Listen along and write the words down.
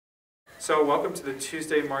So welcome to the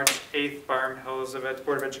Tuesday, March 8th Byram Hills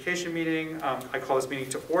Board of Education meeting. I call this meeting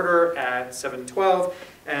to order at 7:12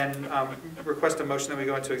 and request a motion that we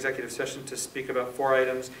go into executive session to speak about 4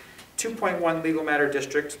 items. 2.1 legal matter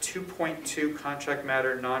district, 2.2 contract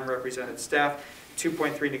matter non-represented staff,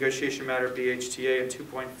 2.3 negotiation matter BHTA, and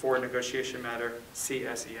 2.4 negotiation matter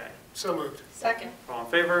CSEA. So moved. Second. All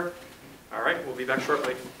in favor? All right, we'll be back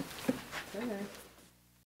shortly.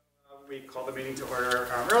 We called the meeting to order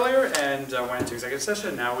earlier and went into executive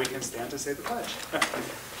session. Now we can stand to say the pledge.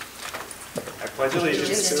 I pledge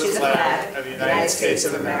allegiance to the flag of the United States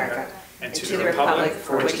of America and to the republic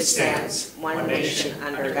for which it stands, one nation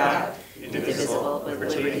under God, indivisible, with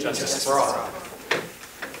liberty and justice for all.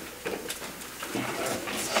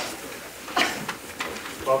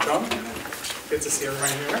 Welcome. Good to see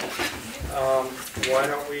everyone here. Why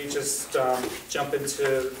don't we just jump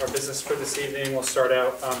into our business for this evening. We'll start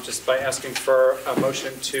out just by asking for a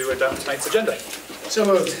motion to adopt tonight's agenda. So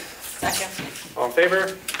moved. Second. All in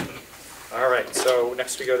favor? All right, so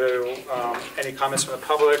next we go to any comments from the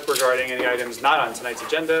public regarding any items not on tonight's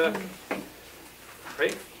agenda.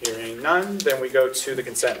 Great, hearing none, then we go to the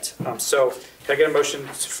consent. So can I get a motion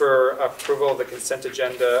for approval of the consent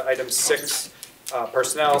agenda, item 6,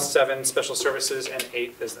 personnel, 7, special services, and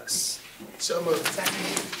 8, business? So moved. Second.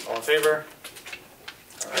 All in favor?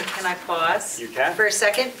 All right. Can I pause? You can. For a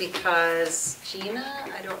second, because Gina,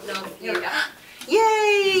 I don't know if you...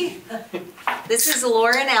 Yay! This is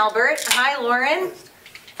Lauren Albert. Hi, Lauren.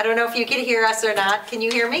 I don't know if you can hear us or not. Can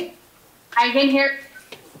you hear me? I can hear.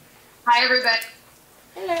 Hi, everybody.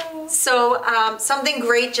 Hello. So something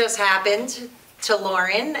great just happened to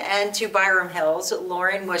Lauren and to Byram Hills.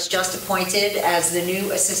 Lauren was just appointed as the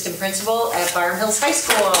new assistant principal at Byram Hills High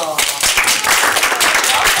School.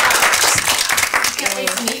 Can't wait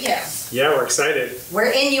to meet you. Yeah, we're excited. We're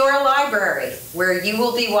in your library where you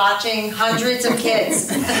will be watching hundreds of kids.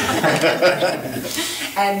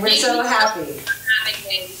 And we're so happy.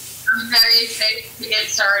 I'm very excited to get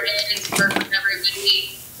started and to work with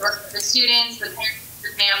everybody, to work with the students, the parents, the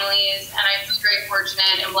families, and I feel very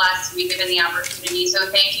fortunate and blessed to be given the opportunity. So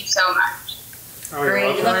thank you so much. Oh, you're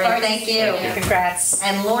Great, welcome. Lauren, thank you. Congrats.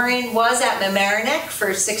 And Lauren was at Mamaroneck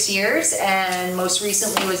for 6 years and most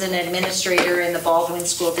recently was an administrator in the Baldwin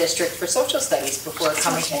School District for Social Studies before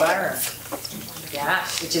coming to Byram. Yeah,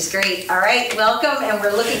 which is great. All right, welcome, and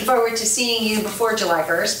we're looking forward to seeing you before July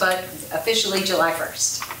 1st, but officially July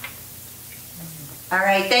 1st. All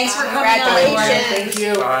right, thanks for coming on, Lauren. Thank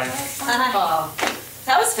you. Bye.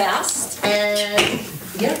 That was fast. And,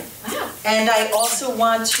 yeah. Wow. And I also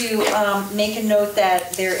want to make a note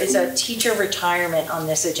that there is a teacher retirement on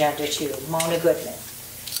this agenda too, Mona Goodman.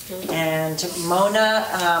 And Mona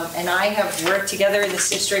and I have worked together in this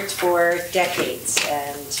district for decades,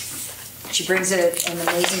 and she brings an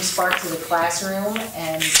amazing spark to the classroom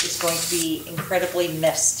and is going to be incredibly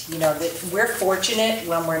missed. You know, we're fortunate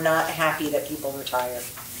when we're not happy that people retire.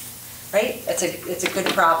 Right? It's a good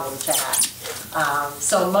problem to have.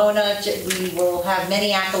 So Mona, we will have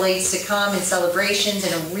many accolades to come and celebrations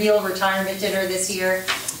and a real retirement dinner this year.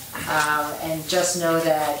 And just know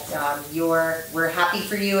that we're happy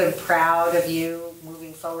for you and proud of you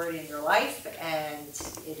moving forward in your life, and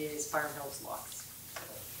it is Byram Hills loss.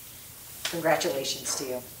 Congratulations to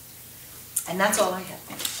you. And that's all I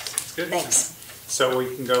have. Good. Thanks. So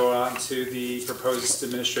we can go on to the proposed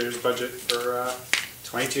administrator's budget for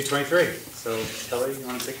 22-23. So Kelly, you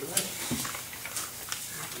want to take it away?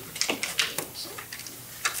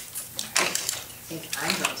 I think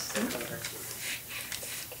I'm going to take over.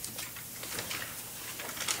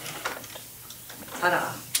 Ta-da.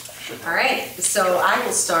 All right, so I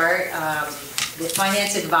will start. The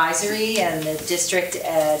Finance Advisory and the district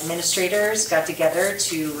administrators got together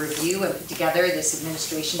to review and put together this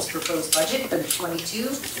administration's proposed budget for the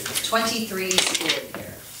 22-23 school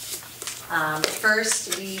year.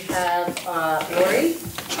 First, we have Lori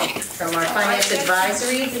from our Finance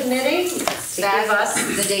Advisory Committee to give us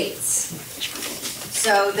the dates.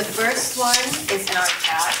 So the first one is in our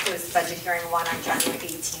chat. It was budget hearing 1 on January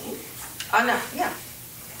 18th. Oh, no, yeah.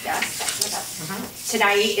 Yes, that's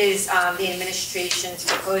Tonight is the administration's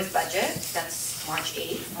proposed budget. That's March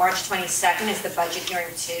 8th. March 22nd is the budget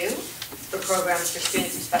hearing 2 for programs for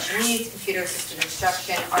students with special needs, computer-assisted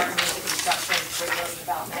instruction, art and music instruction, curriculum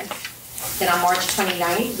development. Then on March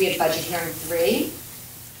 29th, we have budget hearing 3.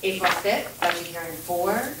 April 5th, budget hearing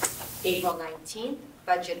 4. April 19th,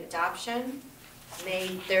 budget adoption. May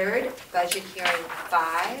 3rd, budget hearing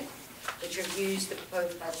 5, which reviews the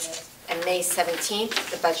proposed budget. And May 17th,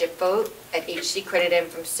 the budget vote at HC Credit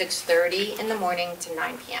from 6:30 in the morning to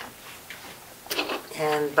 9 p.m.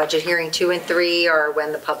 And budget hearing 2 and 3 are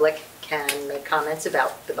when the public can make comments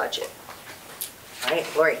about the budget. All right,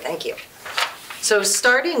 Lori, thank you. So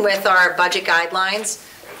starting with our budget guidelines,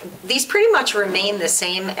 these pretty much remain the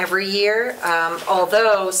same every year,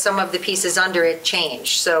 although some of the pieces under it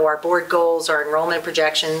change. So our board goals, our enrollment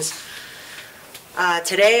projections.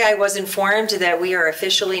 Today I was informed that we are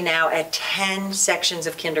officially now at 10 sections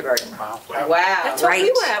of kindergarten. Wow. That's what we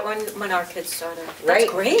Right. were at when our kids started. Right.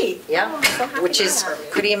 That's great. Yeah, Oh, I'm so happy which for is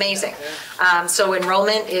that. pretty amazing. So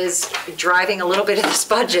enrollment is driving a little bit of this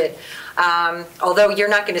budget, although you're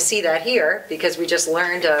not going to see that here because we just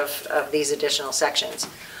learned of these additional sections.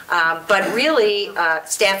 But really,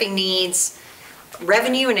 staffing needs,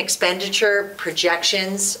 revenue and expenditure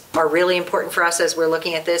projections are really important for us as we're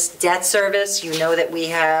looking at this. Debt service, you know that we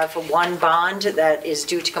have one bond that is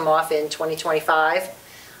due to come off in 2025.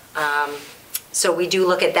 So we do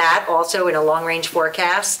look at that also in a long-range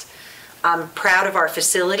forecast. I'm proud of our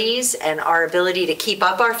facilities and our ability to keep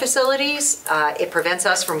up our facilities. It prevents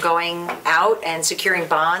us from going out and securing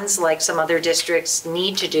bonds like some other districts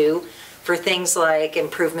need to do for things like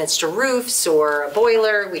improvements to roofs or a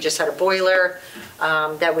boiler. We just had a boiler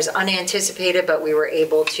that was unanticipated, but we were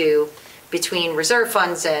able to, between reserve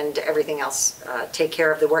funds and everything else, take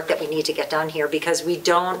care of the work that we need to get done here because we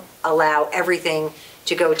don't allow everything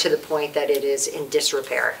to go to the point that it is in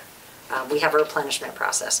disrepair. We have a replenishment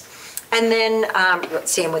process. And then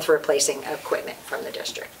same with replacing equipment from the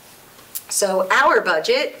district. So our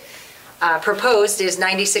budget proposed is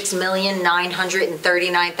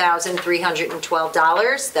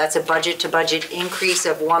 $96,939,312. That's a budget-to-budget increase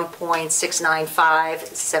of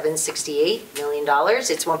 $1.695768 million.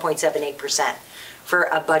 It's 1.78% for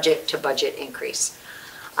a budget-to-budget increase.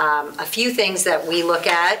 A few things that we look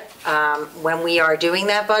at when we are doing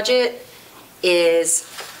that budget is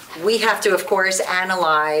we have to, of course,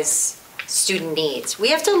 analyze student needs. We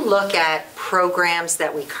have to look at programs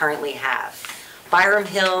that we currently have. Byram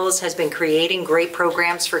Hills has been creating great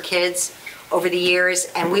programs for kids over the years,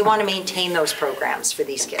 and we want to maintain those programs for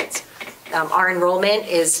these kids. Our enrollment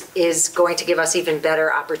is going to give us even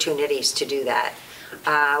better opportunities to do that.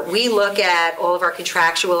 We look at all of our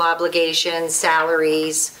contractual obligations,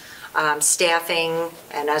 salaries, staffing,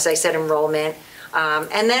 and as I said, enrollment.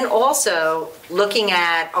 And then also looking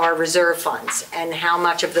at our reserve funds and how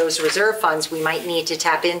much of those reserve funds we might need to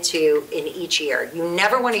tap into in each year. You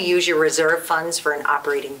never want to use your reserve funds for an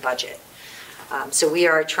operating budget. So we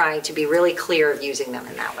are trying to be really clear of using them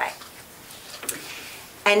in that way.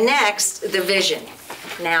 And next, the vision.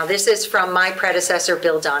 Now, this is from my predecessor,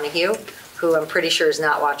 Bill Donahue, who I'm pretty sure is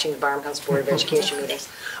not watching the Byram Hills Board of Education meetings.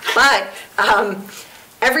 But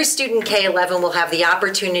every student K-11 will have the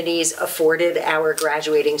opportunities afforded our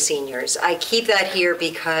graduating seniors. I keep that here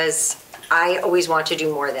because I always want to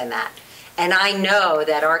do more than that. And I know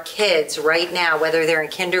that our kids right now, whether they're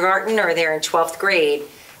in kindergarten or they're in 12th grade,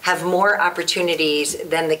 have more opportunities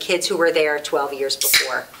than the kids who were there 12 years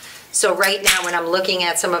before. So right now, when I'm looking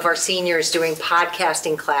at some of our seniors doing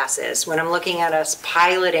podcasting classes, when I'm looking at us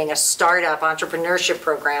piloting a startup entrepreneurship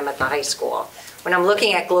program at the high school, when I'm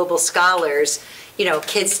looking at Global Scholars, you know,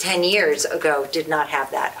 kids 10 years ago did not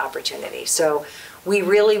have that opportunity. So we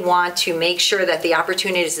really want to make sure that the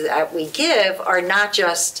opportunities that we give are not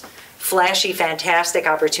just flashy, fantastic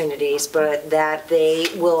opportunities, but that they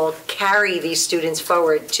will carry these students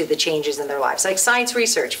forward to the changes in their lives. Like science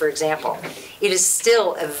research, for example. It is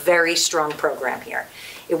still a very strong program here.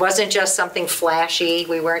 It wasn't just something flashy.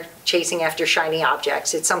 We weren't chasing after shiny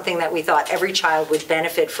objects. It's something that we thought every child would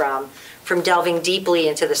benefit from delving deeply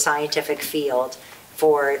into the scientific field,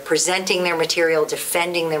 for presenting their material,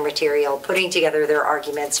 defending their material, putting together their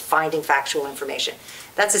arguments, finding factual information.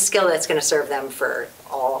 That's a skill that's going to serve them for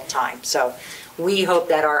all time. So we hope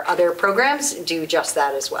that our other programs do just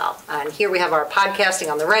that as well. And here we have our podcasting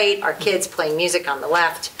on the right, our kids playing music on the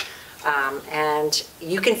left. And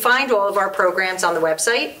you can find all of our programs on the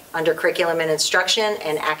website under Curriculum and Instruction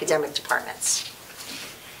and Academic Departments.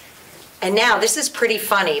 And now, this is pretty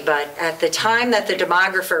funny, but at the time that the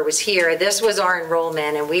demographer was here, this was our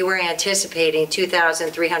enrollment, and we were anticipating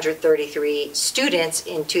 2,333 students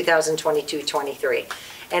in 2022-23.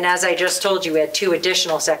 And as I just told you, we had 2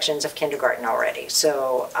 additional sections of kindergarten already.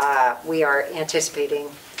 So we are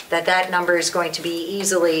anticipating that that number is going to be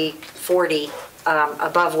easily 40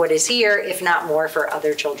 above what is here, if not more, for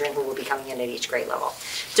other children who will be coming in at each grade level.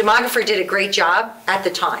 Demographer did a great job at the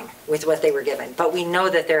time with what they were given, but we know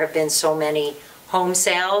that there have been so many home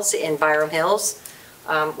sales in Byram Hills,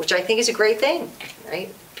 which I think is a great thing,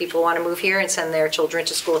 right? People want to move here and send their children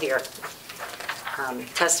to school here.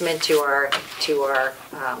 Testament to our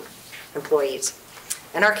employees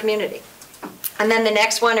and our community. And then the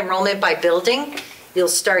next one, enrollment by building. you'll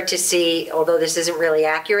start to see, although this isn't really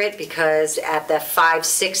accurate, because at the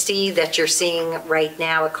 560 that you're seeing right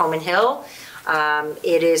now at Coman Hill,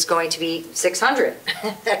 it is going to be 600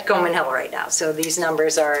 at Coman Hill right now. So these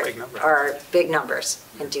numbers are big numbers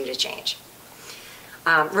and due to change.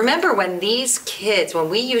 Remember when these kids, when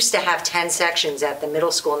we used to have 10 sections at the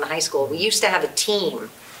middle school and the high school, we used to have a team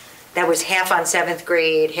that was half on 7th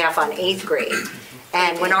grade, half on 8th grade.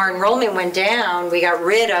 And when our enrollment went down, we got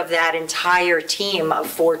rid of that entire team of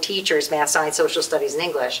 4 teachers, math, science, social studies, and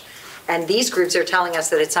English. And these groups are telling us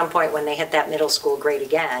that at some point when they hit that middle school grade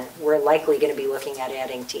again, we're likely going to be looking at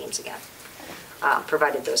adding teams again,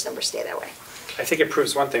 provided those numbers stay that way. I think it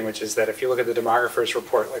proves one thing, which is that if you look at the demographer's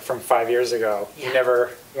report, like from 5 years ago, Yeah. you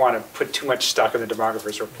never want to put too much stock in the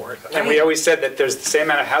demographer's report. And we Right. always said that there's the same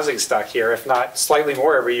amount of housing stock here, if not slightly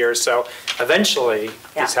more every year. So eventually,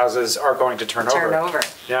 Yeah. these houses are going to turn over.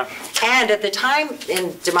 Yeah. And at the time,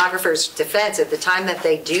 in demographers' defense, at the time that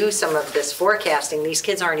they do some of this forecasting, these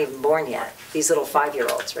kids aren't even born yet, these little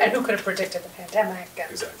 5-year-olds, And right? who could have predicted the pandemic?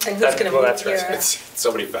 Exactly. And who's going to Well, move that's right. here? It's so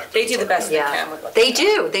many factors. They do the best they Yeah, can with what they have.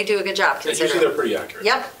 do a good job And considering. usually they're pretty accurate.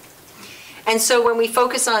 Yep. And so when we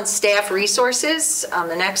focus on staff resources, on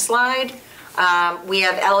the next slide, we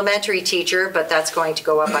have elementary teacher, but that's going to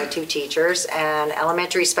go up by 2 teachers, and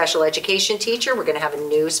elementary special education teacher. We're going to have a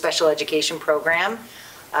new special education program,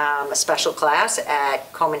 a special class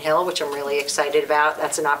at Coman Hill, which I'm really excited about.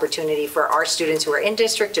 That's an opportunity for our students who are in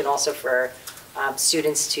district and also for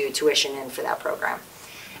students to tuition in for that program.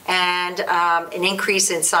 And an increase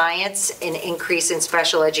in science, an increase in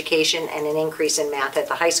special education, and an increase in math at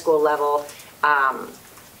the high school level.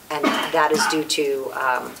 And that is due to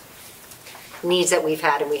needs that we've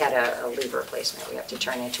had, and we had a leave replacement we have to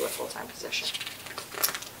turn into a full-time position.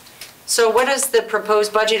 So what does the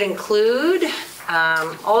proposed budget include?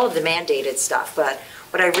 All of the mandated stuff, but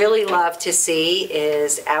what I really love to see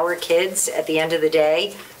is our kids at the end of the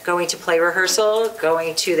day going to play rehearsal,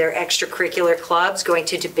 going to their extracurricular clubs, going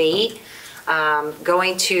to debate,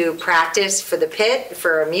 going to practice for the pit,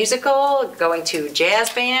 for a musical, going to jazz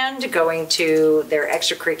band, going to their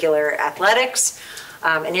extracurricular athletics,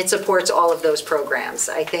 and it supports all of those programs.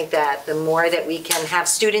 I think that the more that we can have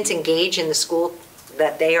students engage in the school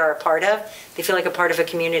that they are a part of, they feel like a part of a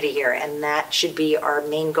community here, and that should be our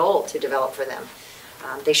main goal to develop for them.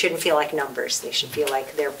 They shouldn't feel like numbers, they should feel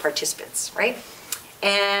like they're participants, right?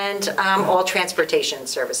 And all transportation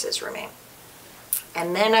services remain.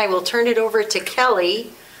 And then I will turn it over to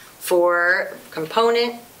Kelly for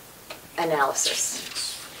component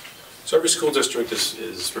analysis. So every school district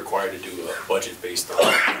is required to do a budget based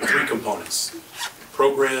on 3 components: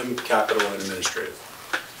 program, capital, and administrative.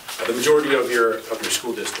 The majority of your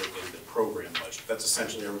school district is the program budget. That's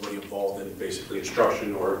essentially everybody involved in basically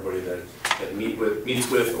instruction, or everybody that meets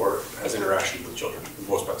with or has interaction with children, for the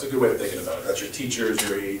most part. It's a good way of thinking about it. That's your teachers,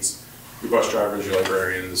 your aides, your bus drivers, your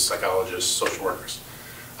librarians, psychologists, social workers.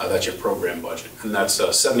 That's your program budget, and that's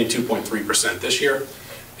 72.3% this year.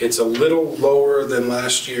 It's a little lower than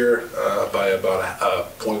last year by about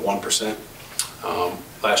 0.1%.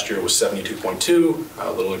 Last year was 72.2,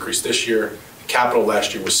 a little increase this year. Capital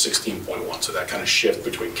last year was 16.1, so that kind of shift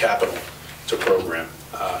between capital to program.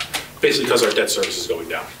 Basically because our debt service is going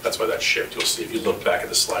down. That's why that shift, you'll see if you look back at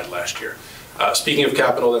the slide last year. Speaking of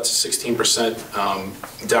capital, that's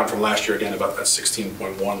 16% down from last year, again, about that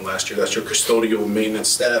 16.1 last year. That's your custodial maintenance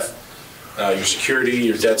staff, your security,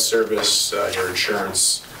 your debt service, your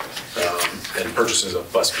insurance, and purchases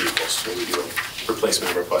of bus vehicles. So we do a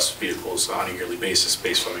replacement of our bus vehicles on a yearly basis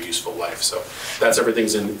based on their useful life. So that's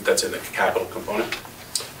everything's that's in the capital component.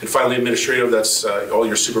 And finally, administrative, that's all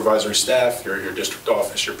your supervisory staff, your district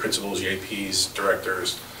office, your principals, your APs,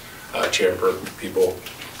 directors, people,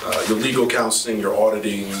 your legal counseling, your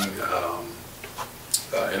auditing,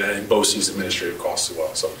 and then BOCES administrative costs as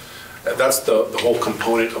well. So that's the whole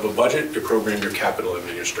component of a budget: your program, your capital,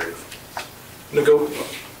 administrative. I'm gonna go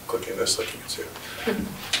clicking this like you can see.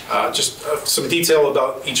 Just some detail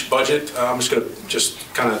about each budget. I'm just going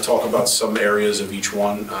to kind of talk about some areas of each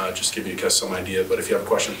one, just give you guys some idea. But if you have a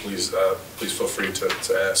question, please feel free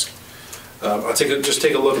to ask. I'll just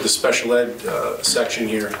take a look at the special ed section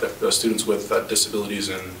here, the students with disabilities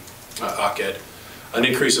and OCED. An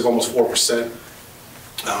increase of almost 4%.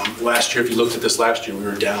 Last year, if you looked at this last year, we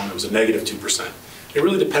were down. It was a negative 2%. It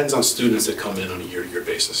really depends on students that come in on a year-to-year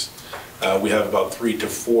basis. We have about 3 to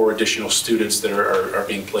 4 additional students that are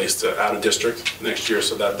being placed out of district next year,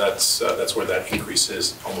 so that's where that increase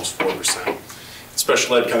is, almost 4%.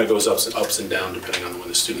 Special ed kind of goes ups and down depending on when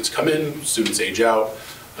the students come in, students age out,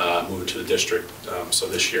 move into the district. So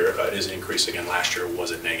this year it is an increase. Again, last year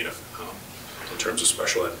was a negative in terms of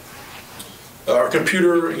special ed. Our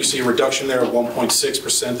computer, you see a reduction there of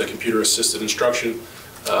 1.6%, the computer assisted instruction.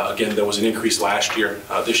 Again, there was an increase last year.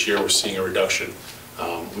 This year, we're seeing a reduction.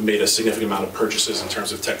 We made a significant amount of purchases in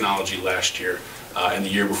terms of technology last year and the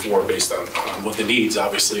year before based on what the needs,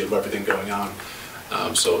 obviously, of everything going on.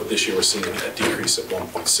 So this year, we're seeing a decrease of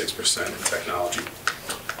 1.6% in technology.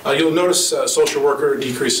 You'll notice social worker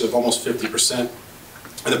decrease of almost 50%.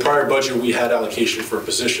 In the prior budget, we had allocation for a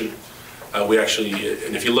position. We actually,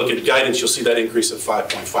 and if you look at guidance, you'll see that increase of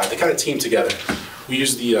 5.5. They kind of team together. We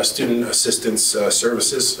used the student assistance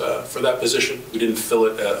services for that position. We didn't fill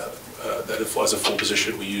it as a full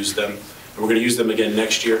position. We used them, and we're going to use them again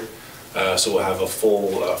next year. So we'll have a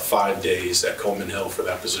full 5 days at Coleman Hill for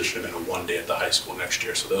that position and a 1 day at the high school next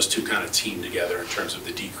year. So those two kind of team together in terms of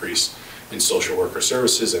the decrease in social worker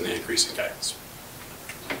services and the increase in guidance.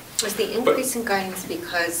 Was the increase in guidance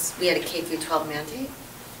because we had a K through 12 mandate?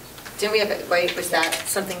 Didn't we have it, right, was that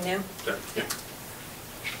something new? Yeah.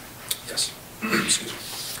 Yes. Excuse me.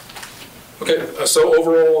 Okay, so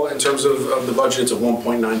overall, in terms of the budget, it's a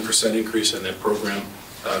 1.9% increase in the program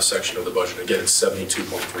section of the budget. Again, it's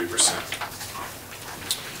 72.3%.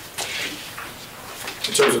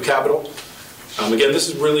 In terms of capital, again, this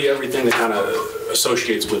is really everything that kind of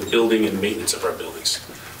associates with building and maintenance of our buildings.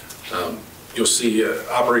 You'll see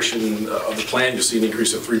operation of the plant, you'll see an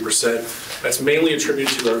increase of 3%. That's mainly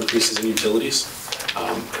attributed to our increases in utilities,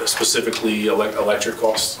 specifically electric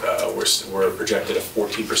costs. We're projected a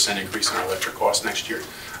 14% increase in our electric costs next year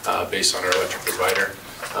based on our electric provider.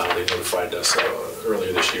 They notified us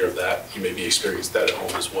earlier this year of that. You maybe experienced that at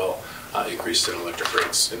home as well, increase in electric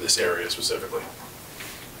rates in this area specifically.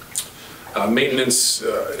 Maintenance,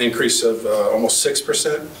 an increase of almost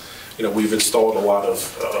 6%. You know, we've installed a lot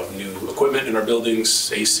of new equipment in our buildings,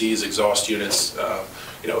 ACs, exhaust units,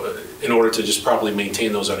 you know, in order to just properly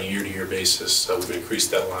maintain those on a year-to-year basis. We've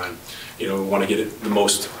increased that line. You know, we want to get it the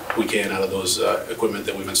most we can out of those equipment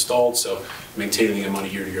that we've installed, so maintaining them on a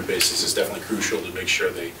year-to-year basis is definitely crucial to make sure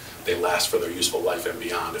they last for their useful life and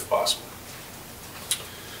beyond if possible.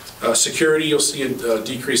 Security, you'll see a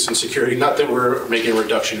decrease in security. Not that we're making a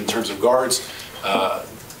reduction in terms of guards.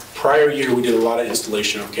 Prior year, we did a lot of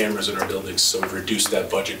installation of cameras in our buildings, so we've reduced that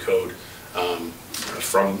budget code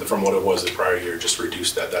from what it was the prior year, just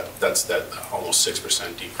reduced that. That's that almost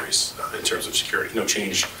 6% decrease in terms of security. No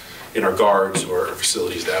change in our guards or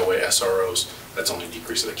facilities that way, SROs. That's only a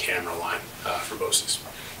decrease of the camera line for BOCES.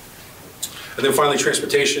 And then finally,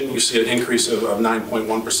 transportation, you see an increase of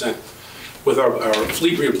 9.1%. With our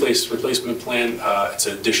fleet replacement plan, it's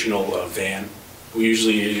an additional van. We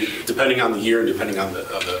usually, depending on the year and depending on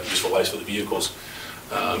the useful life of the vehicles,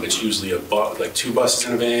 it's usually like 2 buses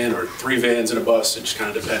in a van or 3 vans in a bus. It just kind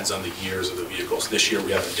of depends on the years of the vehicles. This year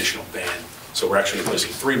we have an additional van, so we're actually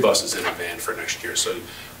replacing 3 buses in a van for next year. So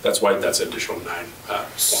that's why that's an additional 9.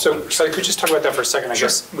 So could you just talk about that for a second? I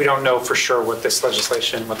guess we don't know for sure what this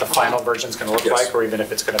legislation, what the final version is going to look like, or even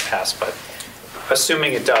if it's going to pass. But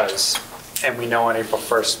assuming it does, and we know on April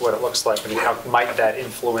 1st what it looks like, I mean, how might that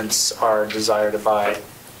influence our desire to buy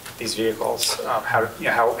these vehicles?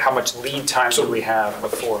 How much lead time do we have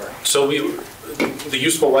before? So the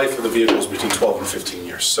useful life of the vehicle is between 12 and 15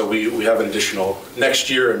 years. So we have an additional next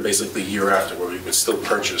year and basically the year after where we would still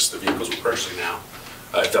purchase the vehicles we're purchasing now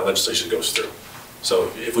if that legislation goes through. So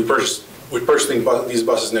if we're purchasing these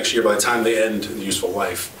buses next year, by the time they end the useful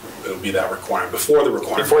life, it would be that requirement, before the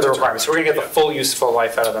requirement. Before the requirement. So we're going to get the full useful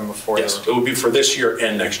life out of them before. Yes, it would be for this year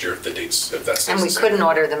and next year if the dates, if that's. And we couldn't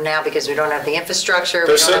order them now because we don't have the infrastructure,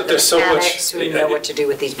 we don't have the mechanics, we don't know what to do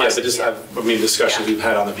with these buses. Yeah, I mean, discussions we've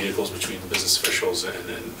had on the vehicles between the business officials and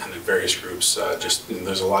the various groups,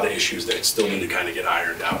 there's a lot of issues that still need to kind of get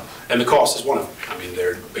ironed out. And the cost is one of them. I mean,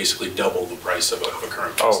 they're basically double the price of a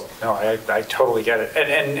current bus. Oh, no, I totally get it.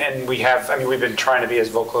 And we have, I mean, we've been trying to be as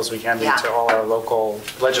vocal as we can be to all our local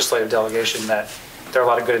legislative delegation that there are a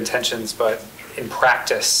lot of good intentions, but in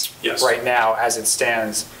practice, right now, as it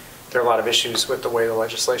stands, there are a lot of issues with the way the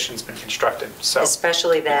legislation's been constructed. So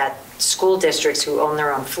especially that school districts who own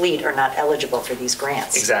their own fleet are not eligible for these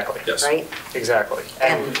grants. Exactly. Yes. Right? Exactly.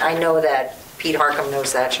 And I know that Pete Harcum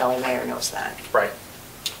knows that, Shelley Mayer knows that. Right.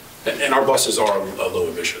 And our buses are low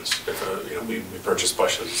emissions. You know, we purchase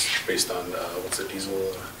buses based on what's the diesel?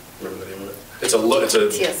 Remember the name of it? It's a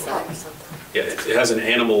TSI or something. Yeah, it has an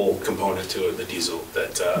animal component to it, the diesel,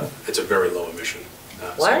 that it's a very low emission.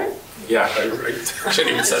 What? Yeah, I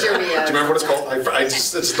shouldn't even say that. Do you remember what it's called? I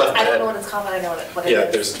just left I don't know what it's called, but I know what it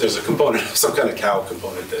is. is. Yeah, there's a component, some kind of cow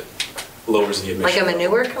component that lowers the emission. Like a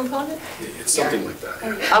manure componont? It's something like that.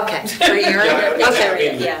 Yeah. Okay, for urine?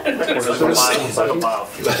 Okay, yeah. Yeah,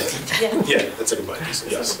 it's like a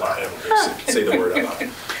biodiesel, yes. I don't say the word out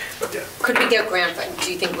loud. But yeah. Could we get grandfathered,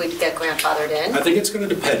 do you think we'd get grandfathered in? I think it's going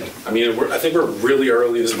to depend. I mean, I think we're really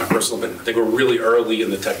early, this is my personal opinion, I think we're really early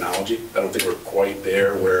in the technology. I don't think we're quite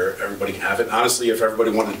there where everybody can have it. Honestly, if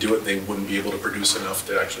everybody wanted to do it, they wouldn't be able to produce enough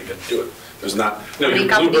to actually get to do it. There's not, How many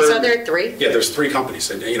companies are there, 3? Yeah, there's 3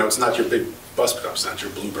 companies, and it's not your big bus pickups, not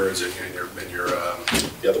your Bluebirds and your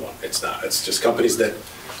the other one. It's not. It's just companies that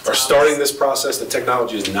are starting this process. The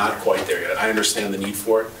technology is not quite there yet. I understand the need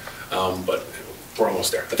for it, but we're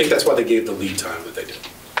almost there. I think that's why they gave the lead time that they did.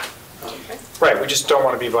 Right, we just don't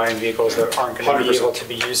want to be buying vehicles that aren't going to be 100%. able to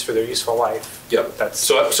be used for their useful life. Yep. That's,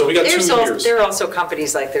 So we got 2 years. There are also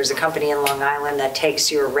companies, like there's a company in Long Island that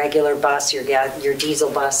takes your regular bus, your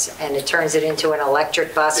diesel bus, and it turns it into an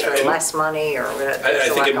electric bus for Yeah, less money or whatever. I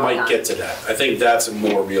think it might get to that. I think that's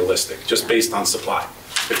more realistic, just based on supply.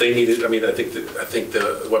 If they needed, I mean, I think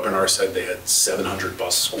the webinar said they had 700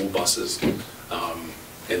 school buses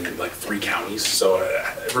in like 3 counties. So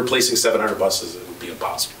replacing 700 buses, it would be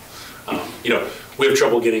impossible. We have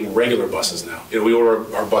trouble getting regular buses now. We order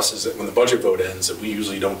our buses when the budget vote ends, and we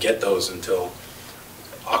usually don't get those until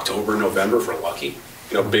October, November if we're lucky.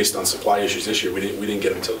 Based on supply issues this year, we didn't get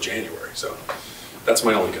them until January. So that's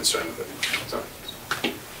my only concern with it. So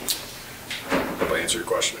hope I answered your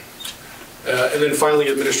question. And then finally,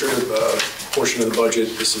 administrative portion of the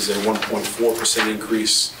budget. This is a 1.4%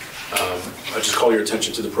 increase. I just call your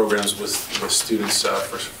attention to the programs with students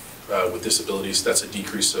with disabilities. That's a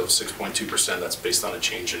decrease of 6.2%. That's based on a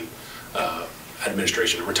change in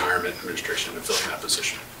retirement administration, and filling that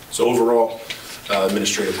position. So overall,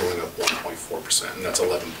 administrative going up 1.4%, and that's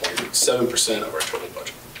 11.7% of our total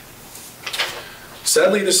budget.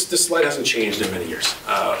 Sadly, this slide hasn't changed in many years.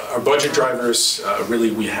 Our budget drivers,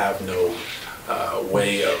 really, we have no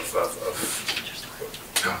way of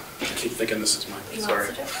I keep thinking this is mine,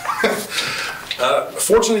 sorry.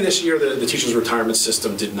 Fortunately, this year, the teacher's retirement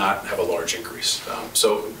system did not have a large increase.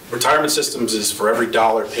 So retirement systems is for every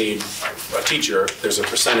dollar paid a teacher, there's a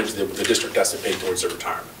percentage that the district has to pay towards their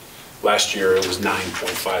retirement. Last year, it was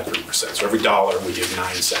 9.53%. So every dollar, we give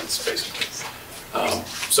 9 cents, basically.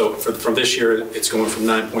 So from this year, it's going from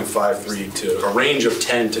 9.53 to a range of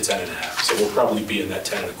 10 to 10.5. So we'll probably be in that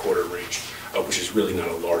 10.25 range, which is really not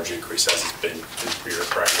a large increase as it's been in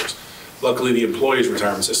prior years. Luckily, the employees'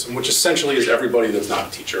 retirement system, which essentially is everybody that's not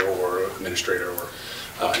a teacher or administrator or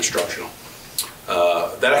instructional,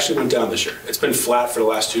 that actually went down this year. It's been flat for the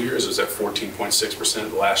last 2 years. It was at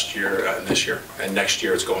 14.6% last year and this year. And next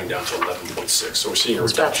year, it's going down to 11.6. So we're seeing a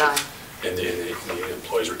reduction in the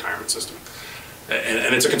employees' retirement system.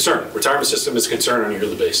 And it's a concern. Retirement system is a concern on a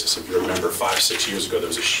yearly basis. If you remember 5-6 years ago, there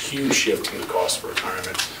was a huge shift in the cost for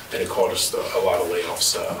retirement, and it caused a lot of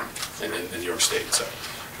layoffs in New York State. So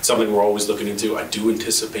it's something we're always looking into. I do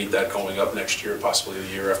anticipate that going up next year, possibly the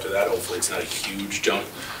year after that. Hopefully it's not a huge jump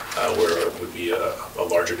where it would be a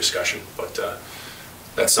larger discussion. But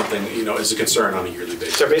that's something, is a concern on a yearly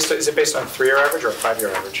basis. So is it based on a 3-year average or a 5-year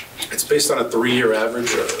average? It's based on a 3-year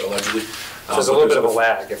average, allegedly. So there's a little bit of a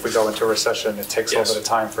lag. If we go into a recession, it takes a little bit of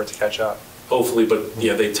time for it to catch up. Hopefully, but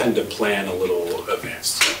yeah, they tend to plan a little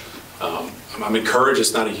advanced. I'm encouraged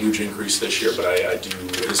it's not a huge increase this year, but it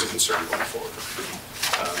is a concern going forward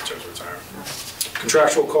in terms of retirement.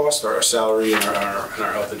 Contractual costs, our salary and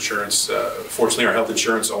our health insurance. Fortunately, our health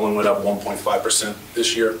insurance only went up 1.5%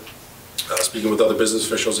 this year. Speaking with other business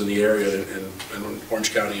officials in the area in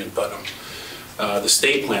Orange County and Putnam, the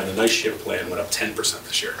state plan, the night shift plan, went up 10%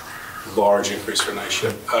 this year. Large increase for night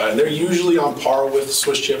shift. And they're usually on par with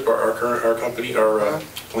Swiss Chip, our company, our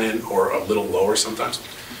plan, or a little lower sometimes.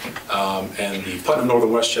 And the Putnam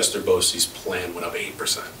Northern Westchester BOCES plan went up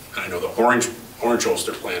 8%. And I know the Orange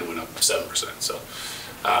Ulster plan went up 7%. So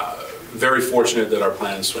very fortunate that our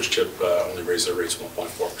plan, Swiss Chip, only raised their rates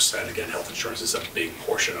 1.4%. Again, health insurance is a big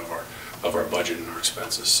portion of our budget and our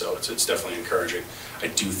expenses, so it's definitely encouraging. I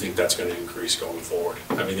do think that's going to increase going forward.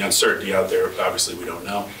 I mean, the uncertainty out there, obviously we don't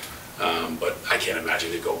know, but I can't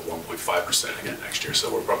imagine it go 1.5% again next year,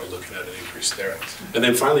 so we're probably looking at an increase there. And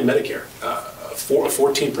then finally, Medicare, a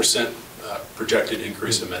 14% projected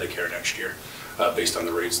increase in Medicare next year based on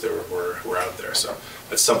the rates that were out there. So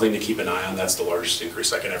that's something to keep an eye on. That's the largest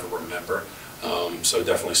increase I can ever remember. So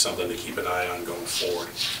definitely something to keep an eye on going forward,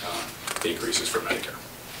 the increases for Medicare.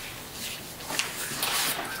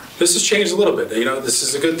 This has changed a little bit. This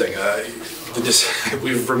is a good thing.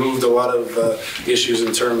 We've removed a lot of issues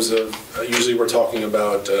in terms of, usually we're talking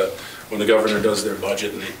about when the governor does their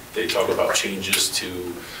budget and they talk about changes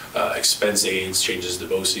to expense aids, changes to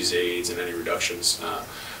BOCES aids, and any reductions.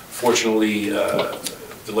 Fortunately,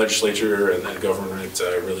 the legislature and the government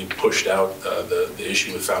really pushed out the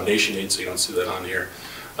issue with foundation aid, so you don't see that on here.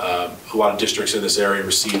 A lot of districts in this area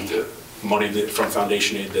received money from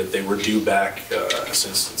Foundation Aid that they were due back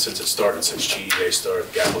since it started, since GEA started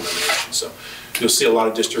the gap elimination. So you'll see a lot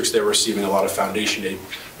of districts that are receiving a lot of Foundation Aid,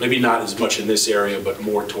 maybe not as much in this area, but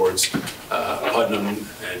more towards Putnam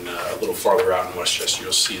and a little farther out in Westchester.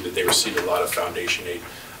 You'll see that they receive a lot of Foundation Aid.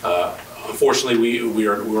 Unfortunately, we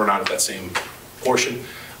were not at that same portion.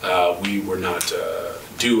 We were not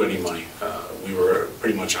due any money. We were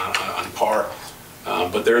pretty much on par.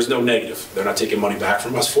 But there is no negative. They're not taking money back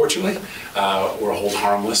from us, fortunately. We're hold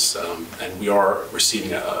harmless, and we are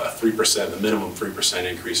receiving a 3%, the minimum 3%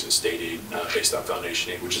 increase in state aid based on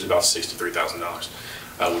Foundation Aid, which is about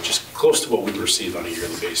 $63,000, which is close to what we receive on a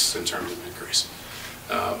yearly basis in terms of increase.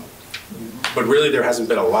 But really, there hasn't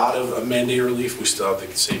been a lot of mandate relief. We still have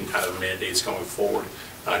the same kind of mandates going forward.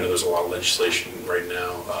 I know there's a lot of legislation right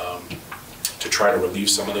now to try to relieve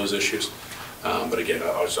some of those issues. But again,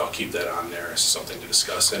 I'll keep that on there as something to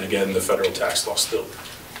discuss. And again, the federal tax law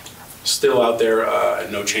still out there,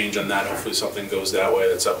 and no change on that. Hopefully something goes that way.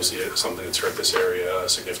 That's obviously something that's hurt this area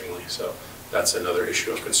significantly. So that's another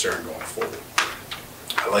issue of concern going forward.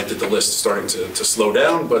 I like that the list is starting to slow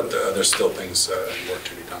down, but there's still things and work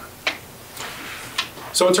to be done.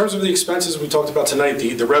 So in terms of the expenses we talked about tonight,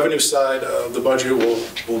 the revenue side of the budget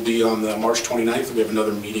will be on the March 29th. We have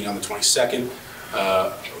another meeting on the 22nd.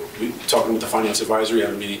 We talking with the Finance Advisory,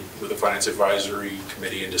 have a meeting with the Finance Advisory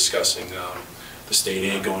Committee and discussing the state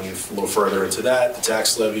aid, going a little further into that, the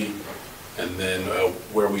tax levy, and then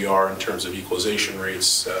where we are in terms of equalization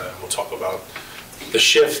rates. We'll talk about the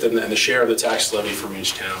shift and the share of the tax levy from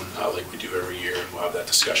each town, like we do every year, and we'll have that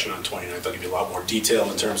discussion on 29th. I'll give you a lot more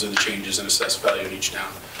detail in terms of the changes in assessed value in each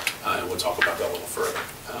town, and we'll talk about that a little further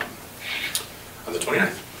on the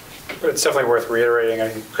 29th. But it's definitely worth reiterating, I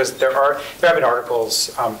think, because there have been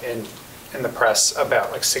articles in the press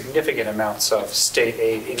about like significant amounts of state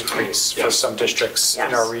aid increase for some districts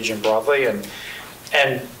in our region broadly, and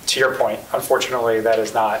to your point, unfortunately, that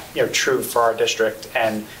is not true for our district.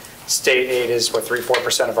 And state aid is what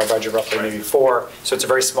 3-4% of our budget, roughly, maybe 4%. So it's a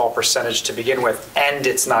very small percentage to begin with, and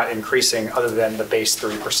it's not increasing other than the base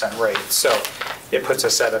 3% rate. So it puts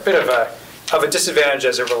us at a bit of a disadvantage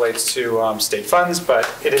as it relates to state funds, but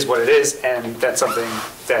it is what it is, and that's something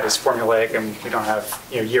that is formulaic, and we don't have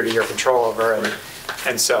year-to-year control over,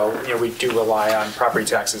 and so we do rely on property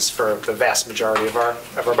taxes for the vast majority of our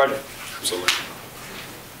budget. Absolutely.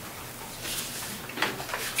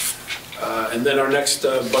 And then our next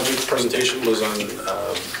budget presentation was on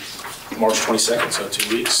March 22nd, so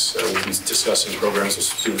 2 weeks. We'll be discussing programs with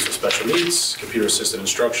students with special needs, computer-assisted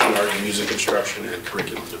instruction, art and music instruction, and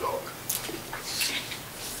curriculum development.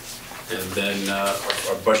 And then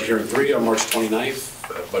our budget hearing 3 on March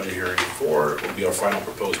 29th, budget hearing 4 will be our final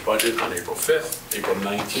proposed budget on April 5th. April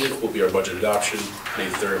 19th will be our budget adoption, May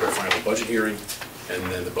 3rd our final budget hearing, and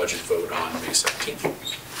then the budget vote on May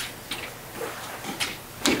 17th.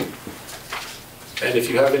 And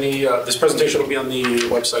if you have any, this presentation will be on the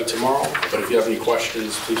website tomorrow, but if you have any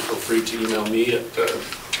questions, please feel free to email me at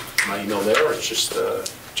my email there, or just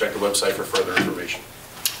check the website for further information.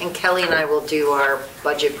 And Kelly and I will do our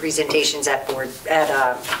budget presentations at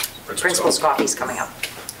Principal's Coffees coming up.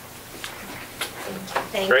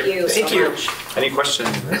 Thank you so much. Any questions?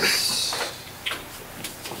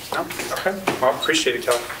 No? Okay. Well, appreciate it,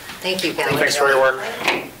 Kelly. Thank you, Kelly. Thanks for your work.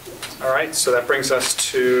 All right, so that brings us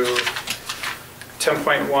to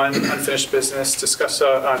 10.1, unfinished business, discuss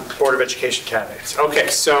on Board of Education candidates. Okay,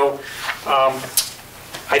 so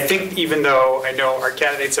I think even though I know our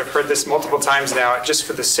candidates have heard this multiple times now, just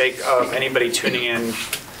for the sake of anybody tuning in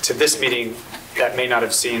to this meeting that may not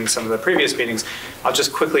have seen some of the previous meetings, I'll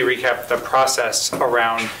just quickly recap the process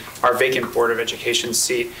around our vacant Board of Education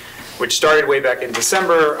seat, which started way back in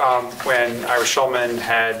December when Ira Schulman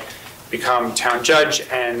had become town judge,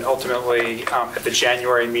 and ultimately at the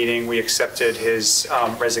January meeting we accepted his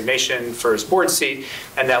resignation for his board seat,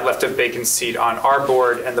 and that left a vacant seat on our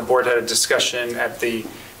board, and the board had a discussion at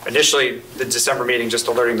initially the December meeting just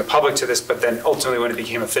alerting the public to this, but then ultimately when it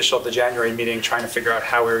became official at the January meeting trying to figure out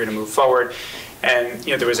how we were going to move forward. And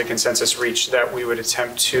there was a consensus reached that we would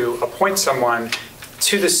attempt to appoint someone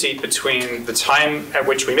to the seat between the time at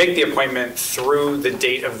which we make the appointment through the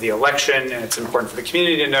date of the election. And it's important for the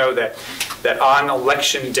community to know that on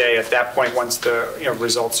election day, at that point, once the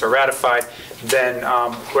results are ratified, then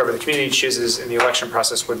whoever the community chooses in the election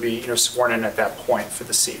process would be sworn in at that point for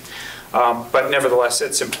the seat. But nevertheless,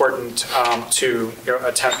 it's important to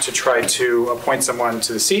attempt to try to appoint someone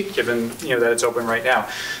to the seat, given that it's open right now.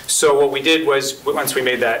 So what we did was, once we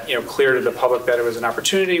made that clear to the public that it was an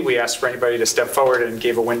opportunity, we asked for anybody to step forward and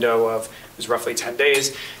gave a window of, it was roughly 10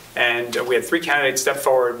 days, And we had 3 candidates step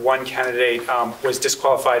forward. 1 candidate was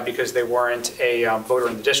disqualified because they weren't a voter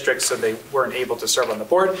in the district, so they weren't able to serve on the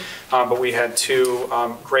board. But we had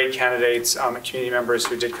 2 great candidates, community members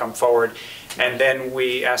who did come forward. And then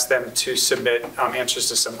we asked them to submit answers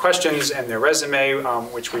to some questions and their resume,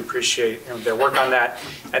 which we appreciate their work on that,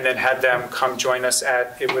 and then had them come join us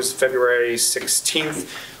it was February 16th,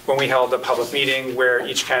 when we held a public meeting where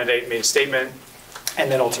each candidate made a statement. And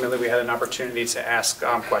then ultimately, we had an opportunity to ask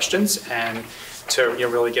questions and to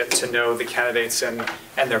really get to know the candidates and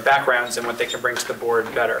their backgrounds and what they can bring to the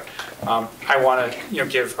board better. I want to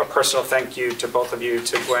give a personal thank you to both of you,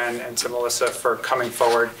 to Gwen and to Melissa, for coming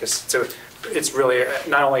forward, because it's really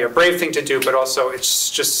not only a brave thing to do, but also it's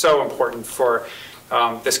just so important for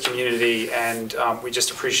this community. And we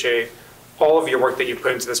just appreciate all of your work that you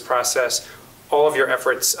put into this process, all of your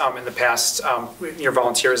efforts in the past, your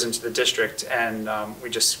volunteers into the district, and we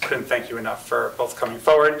just couldn't thank you enough for both coming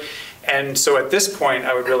forward. And so at this point,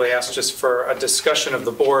 I would really ask just for a discussion of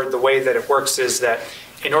the board. The way that it works is that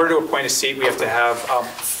in order to appoint a seat, we have to have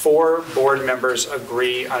 4 board members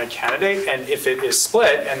agree on a candidate, and if it is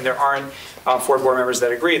split and there aren't 4 board members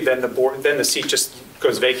that agree, then the seat just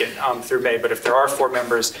goes vacant through May. But if there are 4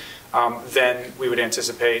 members, then we would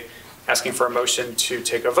anticipate asking for a motion to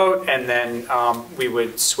take a vote, and then we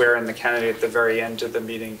would swear in the candidate at the very end of the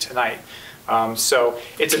meeting tonight. So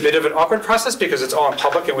it's a bit of an awkward process because it's all in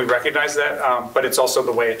public, and we recognize that, but it's also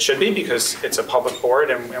the way it should be because it's a public board,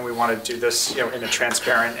 and we want to do this in a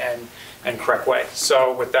transparent and correct way.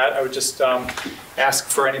 So with that, I would just ask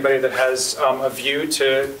for anybody that has a view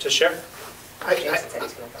to share.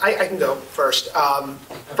 I can go first.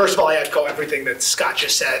 First of all, I echo everything that Scott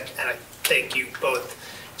just said, and I thank you both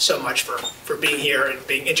so much for being here and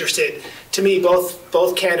being interested. To me,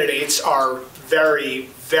 both candidates are very,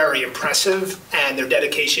 very impressive, and their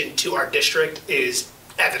dedication to our district is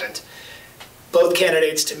evident. Both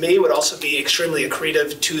candidates, to me, would also be extremely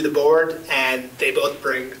accretive to the board, and they both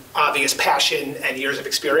bring obvious passion and years of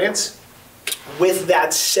experience. With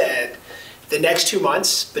that said, the next 2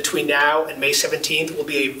 months between now and May 17th will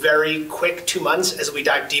be a very quick 2 months as we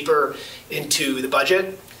dive deeper into the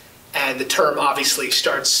budget. And the term obviously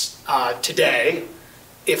starts today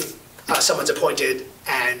if someone's appointed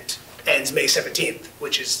and ends May 17th,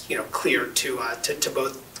 which is clear to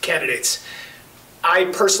both candidates. I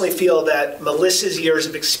personally feel that Melissa's years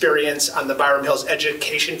of experience on the Byram Hills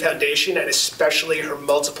Education Foundation, and especially her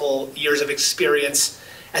multiple years of experience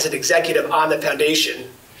as an executive on the foundation,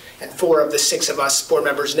 and 4 of the 6 of us board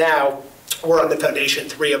members now were on the foundation,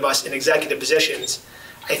 3 of us in executive positions.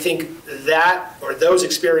 I think that, or those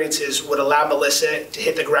experiences, would allow Melissa to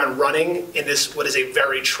hit the ground running in this, what is a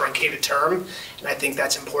very truncated term, and I think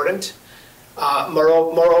that's important.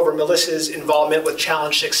 Moreover, Melissa's involvement with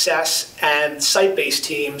Challenge Success and site-based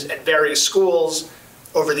teams at various schools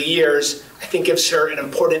over the years, I think gives her an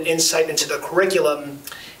important insight into the curriculum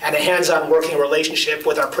and a hands-on working relationship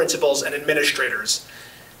with our principals and administrators.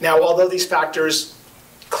 Now, although these factors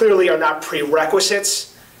clearly are not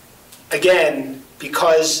prerequisites, again,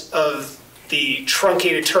 because of the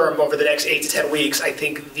truncated term over the next 8 to 10 weeks, I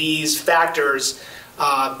think these factors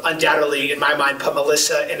undoubtedly, in my mind, put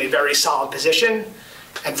Melissa in a very solid position.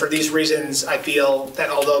 And for these reasons, I feel that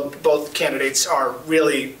although both candidates are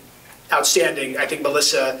really outstanding, I think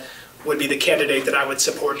Melissa would be the candidate that I would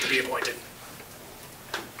support to be appointed.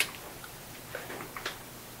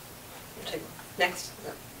 Next?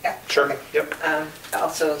 Yeah. Sure. Okay. Yep.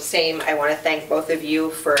 Also, same, I want to thank both of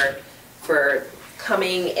you for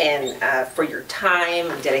coming and for your time,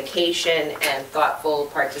 dedication, and thoughtful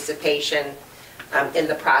participation in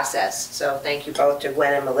the process. So thank you both to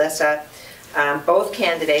Gwen and Melissa. Both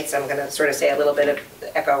candidates, I'm going to sort of say a little bit of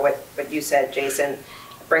echo what you said, Jason,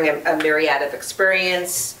 bring a myriad of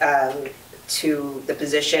experience to the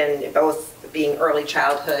position, both being early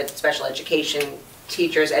childhood, special education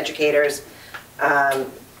teachers, educators,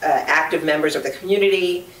 active members of the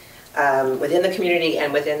community, within the community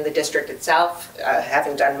and within the district itself,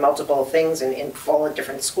 having done multiple things in all the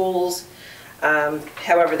different schools.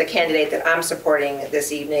 However, the candidate that I'm supporting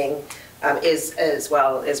this evening is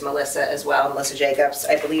Melissa Jacobs.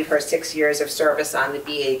 I believe her 6 years of service on the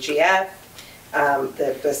BHCSD,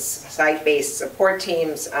 the site-based support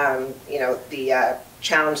teams, the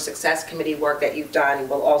Challenge Success Committee work that you've done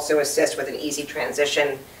will also assist with an easy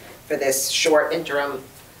transition for this short interim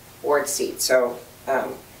board seat. So,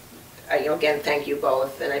 again, thank you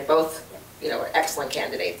both, and both, are excellent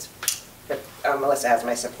candidates. But Melissa has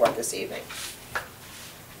my support this evening.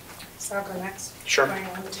 So I'll go next. Sure. Going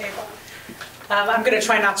on the table. I'm going to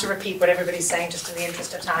try not to repeat what everybody's saying, just in the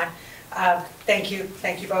interest of time. Thank you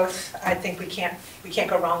both. I think we can't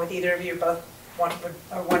go wrong with either of you. Both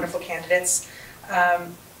are wonderful candidates.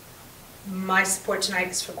 My support tonight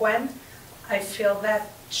is for Gwen. I feel that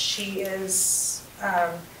she is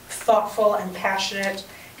thoughtful and passionate,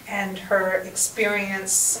 and her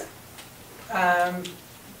experience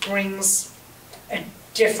brings a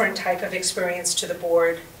different type of experience to the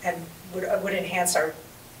board and would enhance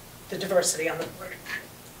the diversity on the board.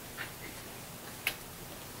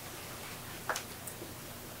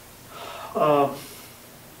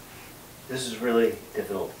 This is really a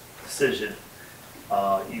difficult decision.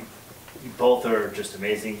 You both are just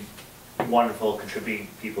amazing, wonderful, contributing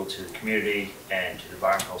people to the community and to the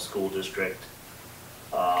Byram Hill School District.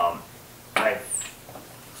 I've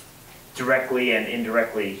directly and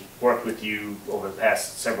indirectly worked with you over the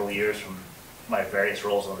past several years from my various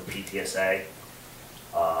roles on the PTSA.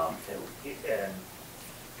 And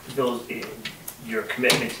your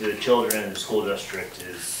commitment to the children in the school district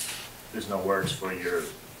there's no words for your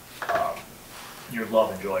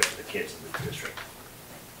love and joy for the kids in the district.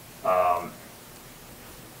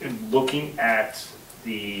 In looking at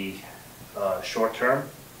the short term,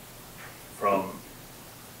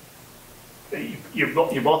 you're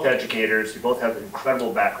both educators, you both have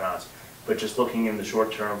incredible backgrounds, but just looking in the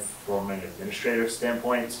short term from an administrative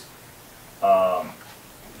standpoint,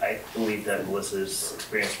 I believe that Melissa's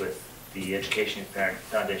experience with the Education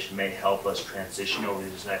Foundation may help us transition over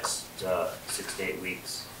these next 6 to 8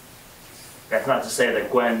 weeks. That's not to say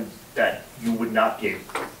that, Gwen, that you would not be an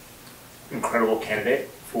incredible candidate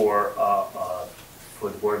for the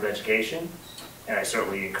Board of Education, and I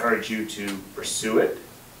certainly encourage you to pursue it,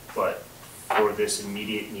 but for this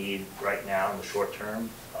immediate need right now in the short term,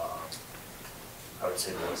 I would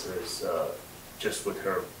say Melissa is, just with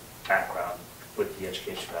her background with the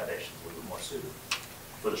Education Foundation, a little bit more suited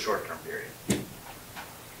for the short-term period.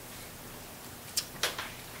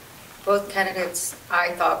 Both candidates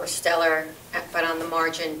I thought were stellar, but on the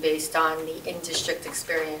margin based on the in-district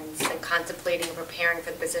experience and contemplating and preparing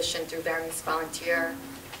for the position through various volunteer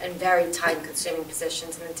and very time-consuming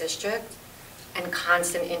positions in the district and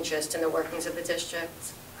constant interest in the workings of the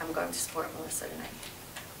district. I'm going to support Melissa tonight.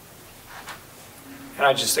 And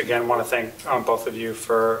I just, again, want to thank both of you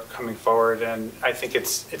for coming forward. And I think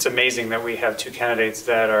it's amazing that we have two candidates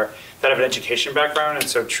that have an education background and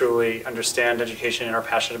so truly understand education and are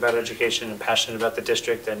passionate about education and passionate about the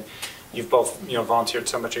district. And you've both, volunteered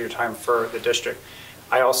so much of your time for the district.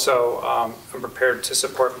 I also am prepared to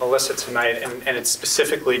support Melissa tonight, and it's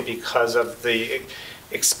specifically because of the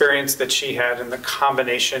experience that she had in the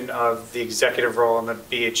combination of the executive role in the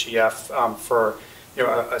BHEF for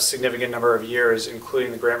a significant number of years,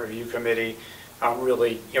 including the grant review committee,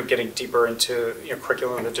 really getting deeper into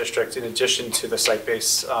curriculum in the district, in addition to the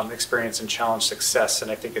site-based experience and challenge success. And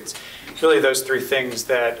I think it's really those three things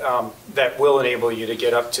that that will enable you to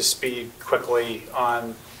get up to speed quickly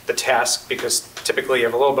on the task, because typically you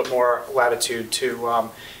have a little bit more latitude to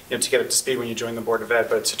to get up to speed when you join the Board of Ed,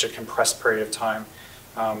 but it's such a compressed period of time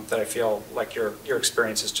that I feel like your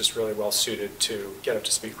experience is just really well suited to get up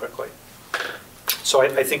to speed quickly. So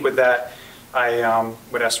I think with that, I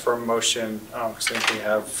would ask for a motion, because I think we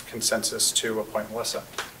have consensus to appoint Melissa.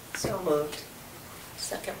 So moved.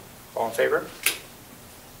 Second. All in favor?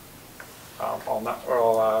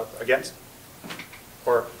 All against?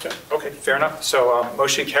 Or, okay, fair enough. So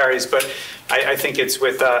motion carries, but I think it's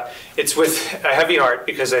with a heavy heart,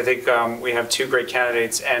 because I think we have two great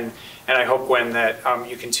candidates, and I hope, Gwen, that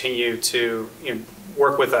you continue to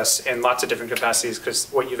work with us in lots of different capacities, because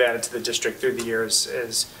what you've added to the district through the years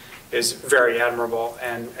is very admirable.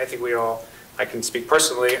 And I think I can speak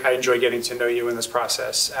personally, I enjoy getting to know you in this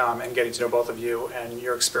process and getting to know both of you and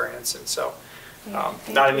your experience. And so,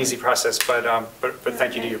 not an easy process, but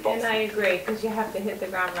thank you to you both. And I agree, because you have to hit the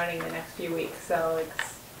ground running the next few weeks. So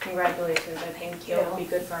congratulations. I think it'll be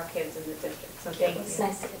good for our kids in the district. So thank you. It's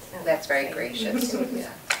nice to get to know. That's very gracious. Yeah.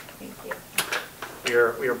 Thank you.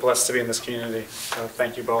 We are blessed to be in this community, so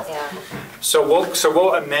thank you both. Yeah. So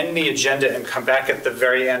we'll amend the agenda and come back at the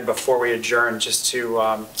very end before we adjourn, just to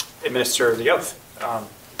administer the oath.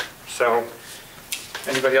 So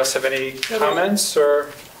anybody else have any comments,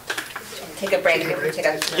 or? Take a break. Take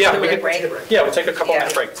a Yeah, minute break. Yeah, we'll take a couple Yeah.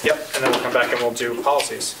 minute break. Yep, and then we'll come back and we'll do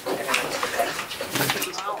policies.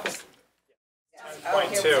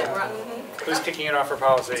 Point two. Who's kicking it off for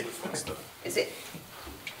policy? Is it?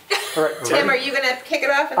 All right, Tim, are you going to kick it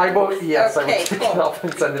off? I will, yes, I will Okay, take cool. it off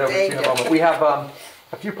and send it over to you in a moment. We have a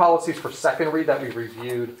few policies for second read that we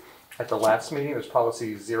reviewed at the last meeting. There's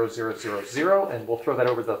policy 0000, and we'll throw that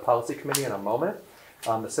over to the policy committee in a moment.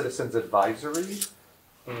 The citizens advisory,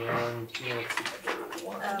 and second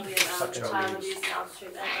child read. abuse,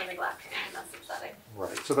 maltreatment, or neglect in a domestic setting.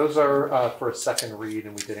 Right, so those are for a second read,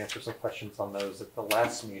 and we did answer some questions on those at the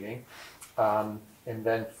last meeting. And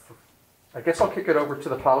then I guess I'll kick it over to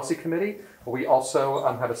the policy committee. We also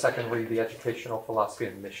have a second read, the educational philosophy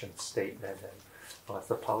and mission statement. And I'll ask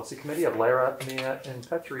the policy committee of Lara, Mia, and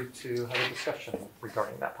Petri to have a discussion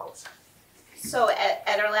regarding that policy. So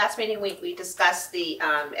at our last meeting, we discussed the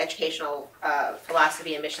educational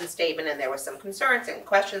philosophy and mission statement, and there was some concerns and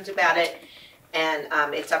questions about it. And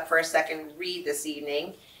it's up for a second read this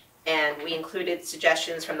evening. And we included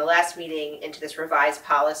suggestions from the last meeting into this revised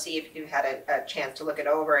policy, if you had a chance to look it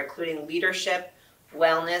over, including leadership,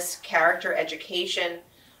 wellness, character education,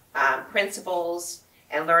 principles,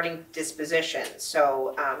 and learning dispositions.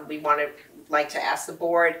 So we like to ask the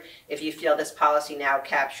board if you feel this policy now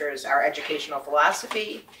captures our educational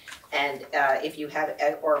philosophy, and if you have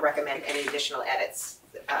or recommend any additional edits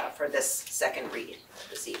for this second read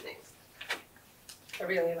this evening. I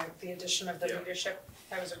really like the addition of the leadership.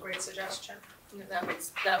 That was a great suggestion.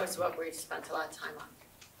 That was what we spent a lot of time on.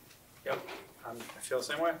 Yep, I feel the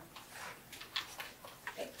same way.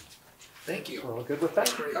 Thank you. We're all good with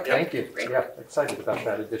that? Great. Thank you. Great. Yeah, excited about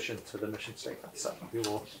that addition to the mission statement. So we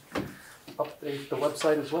will update the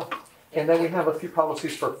website as well. And then we have a few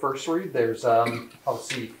policies for first read. There's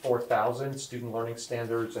policy 4000, student learning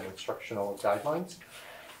standards and instructional guidelines.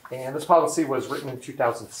 And this policy was written in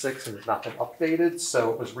 2006 and has not been updated.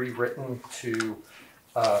 So it was rewritten to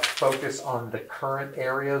focus on the current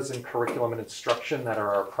areas in curriculum and instruction that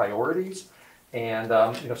are our priorities. And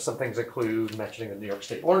some things include mentioning the New York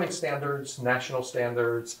State learning standards, national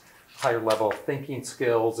standards, higher level thinking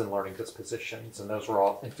skills, and learning dispositions. And those were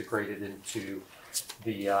all integrated into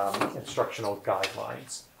the instructional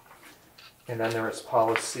guidelines. And then there is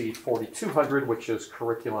policy 4200, which is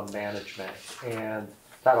curriculum management. And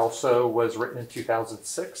that also was written in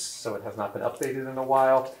 2006, so it has not been updated in a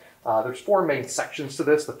while. There's 4 main sections to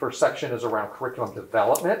this. The first section is around curriculum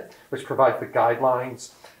development, which provides the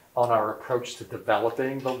guidelines on our approach to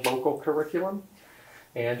developing the local curriculum.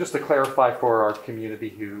 And just to clarify for our community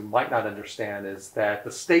who might not understand, is that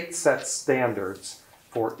the state sets standards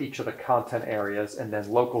for each of the content areas, and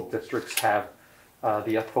then local districts have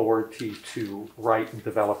the authority to write and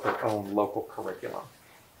develop their own local curriculum.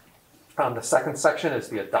 The second section is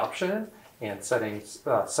the adoption and setting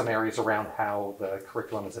some areas around how the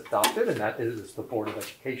curriculum is adopted, and that is the Board of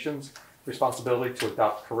Education's responsibility to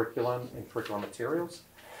adopt curriculum and curriculum materials.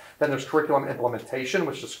 Then there's curriculum implementation,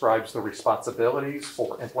 which describes the responsibilities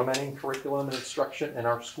for implementing curriculum and instruction in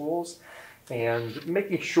our schools, and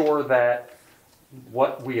making sure that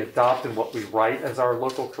what we adopt and what we write as our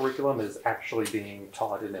local curriculum is actually being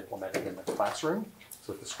taught and implemented in the classroom.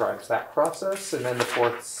 So it describes that process. And then the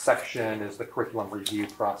fourth section is the curriculum review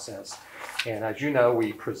process. And as you know,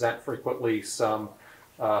 we present frequently some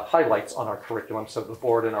highlights on our curriculum, so the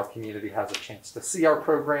board and our community has a chance to see our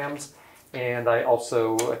programs. And I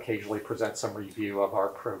also occasionally present some review of our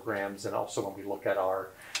programs, and also when we look at our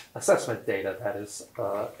assessment data, that is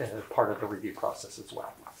part of the review process as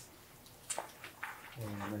well.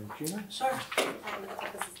 And then Gina? Sure. I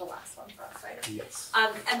think this is the last one for us, right? Yes.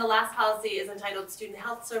 And the last policy is entitled Student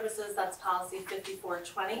Health Services. That's policy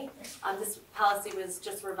 5420. This policy was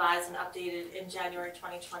just revised and updated in January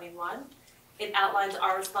 2021. It outlines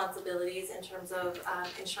our responsibilities in terms of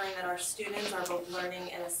ensuring that our students are both learning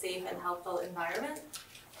in a safe and healthful environment.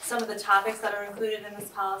 Some of the topics that are included in this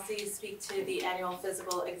policy speak to the annual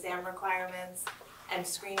physical exam requirements and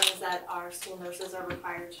screenings that our school nurses are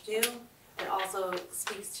required to do. It also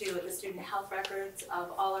speaks to the student health records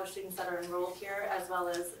of all our students that are enrolled here, as well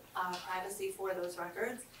as privacy for those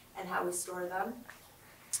records and how we store them.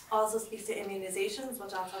 Also speaks to immunizations,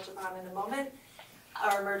 which I'll touch upon in a moment,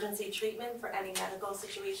 our emergency treatment for any medical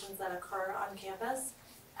situations that occur on campus,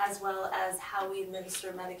 as well as how we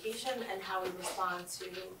administer medication and how we respond to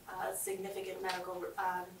significant medical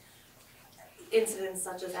incidents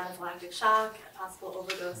such as anaphylactic shock, possible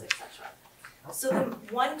overdose, etc. So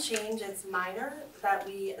the one change, it's minor, that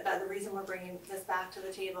the reason we're bringing this back to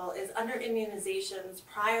the table is under immunizations.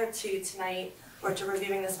 Prior to tonight, or to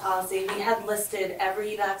reviewing this policy, we had listed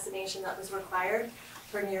every vaccination that was required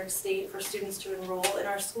for New York State for students to enroll in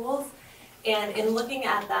our schools. And in looking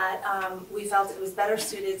at that, we felt it was better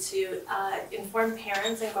suited to inform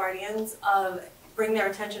parents and guardians of, bring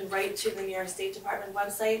their attention right to the New York State Department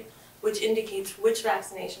website, which indicates which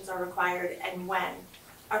vaccinations are required and when.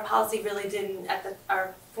 Our policy really didn't,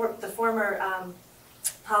 the former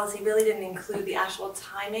policy really didn't include the actual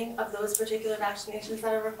timing of those particular vaccinations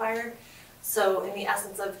that are required. So in the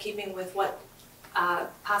essence of keeping with what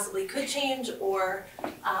possibly could change or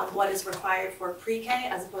what is required for pre-K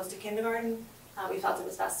as opposed to kindergarten, we felt it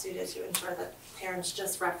was best suited to ensure that parents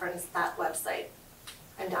just reference that website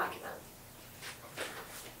and document.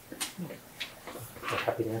 We're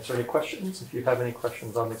happy to answer any questions, if you have any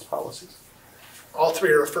questions on these policies. All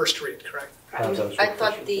three are a first read, correct? Those I were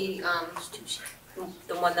thought questions.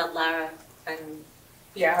 the one that Lara and.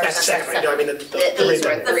 Yeah. That's the second read, no, I mean, the These were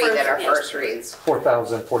read. three that are yes. first reads.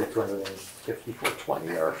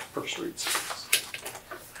 4,420 are first reads.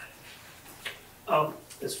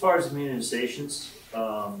 As far as immunizations,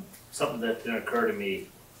 something that didn't occur to me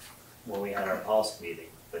when we had our policy meeting,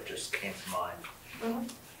 but just came to mind.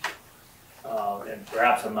 And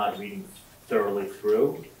perhaps I'm not reading thoroughly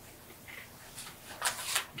through.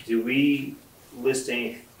 Do we list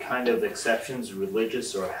any kind of exceptions,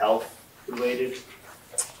 religious or health related?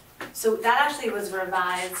 So that actually was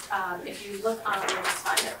revised, if you look on, let me just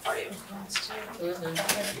find it for you. The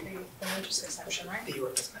religious exception, right?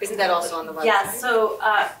 Isn't that also on the website? Yes, so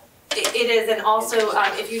it is, and also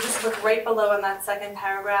if you just look right below in that second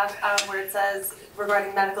paragraph where it says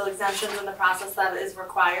regarding medical exemptions and the process that is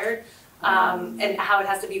required and how it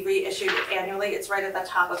has to be reissued annually, it's right at the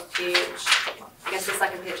top of page, I guess the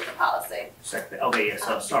second page of the policy. Second, okay, yes,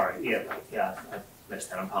 I'm sorry, yeah, I missed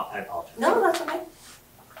that, I apologize. No, that's okay.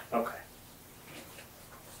 Okay.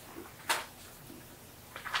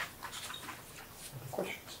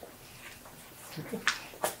 Questions?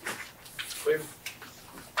 Clear.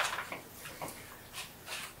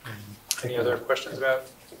 Any other questions about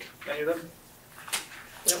any of them?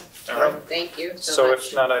 No. All right. Thank you so So much.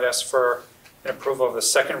 if not, I'd ask for an approval of the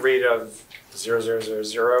second read of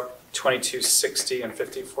 0000, 2260, and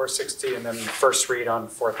 5460, and then the first read on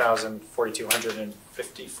 4000, 4200, and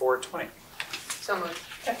 5420. So moved.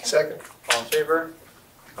 Second. All in favor?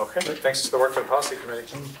 Okay, thanks to the work of the policy committee.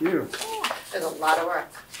 Thank you. There's a lot of work.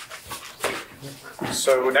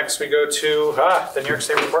 So next we go to the New York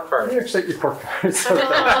State report New card. York State report card. So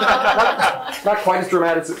not quite as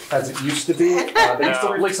dramatic as it used to be. They used to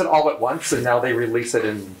No. release it all at once, and now they release it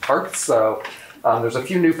in parts. So there's a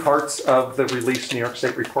few new parts of the released New York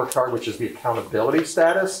State report card, which is the accountability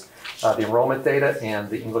status, the enrollment data,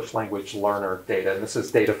 and the English language learner data. And this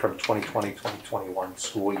is data from 2020-2021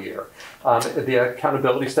 school year. The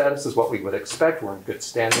accountability status is what we would expect. We're in good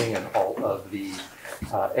standing in all of the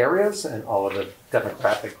areas and all of the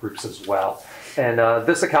demographic groups as well. And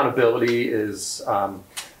this accountability is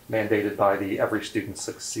mandated by the Every Student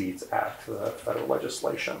Succeeds Act, the federal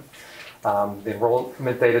legislation. The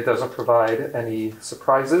enrollment data doesn't provide any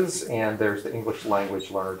surprises, and there's the English language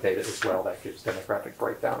learner data as well that gives demographic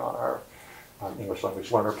breakdown on our English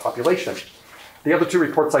language learner population. The other two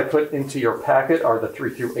reports I put into your packet are the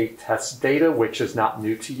 3 through 8 test data, which is not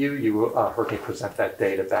new to you. You heard me present that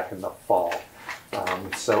data back in the fall.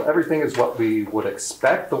 So everything is what we would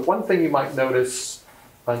expect. The one thing you might notice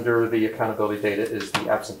under the accountability data is the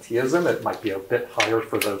absenteeism. It might be a bit higher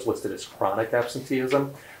for those listed as chronic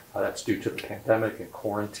absenteeism. That's due to the pandemic and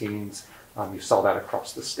quarantines. You saw that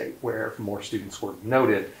across the state where more students were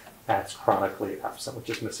noted as chronically absent, which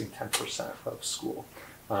is missing 10% of school.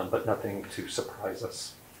 But nothing to surprise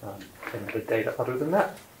us in the data other than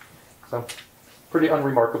that. So pretty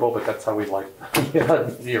unremarkable, but that's how we like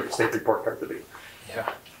the New York State report card to be. Yeah,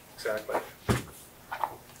 exactly.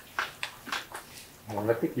 And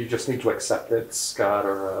I think you just need to accept it, Scott,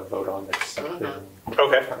 or vote on accepting.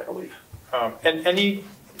 Okay. I believe. And any,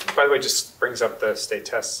 by the way, just brings up the state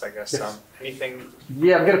tests, I guess. Yes. Anything?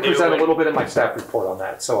 Yeah, I'm going to present a New- little bit in my staff report on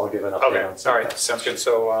that, so I'll give an update Okay, on state all right, tests. sounds good.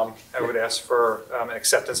 So I would ask for an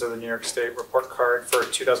acceptance of the New York State report card for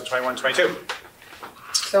 2021-22.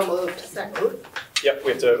 So moved. Yep,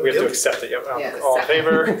 we have to accept it. Yep. Yeah, All in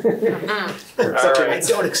favor? All I right.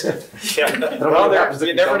 don't accept. Yeah. I don't know Well, what happens if you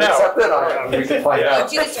you never don't accept know. it. We can find Yeah. out.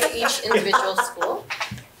 Do this for each individual school?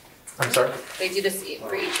 I'm sorry, They do this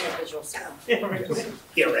for each individual school? Yeah, right. the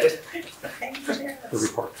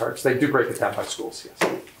report cards. They do break it down by schools, yes.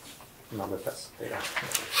 And on the test data.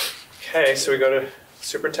 Okay, so we go to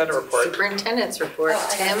superintendent report. Superintendent's report,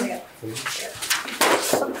 Tim?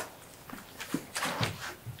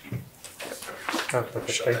 Oh,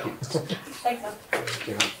 okay, thank you. Thanks.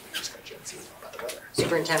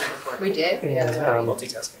 Superintendent report. We did? And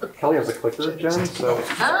Multitasking. Kelly has a clicker, Jen, so.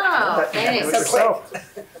 Oh, Do it thanks. yourself.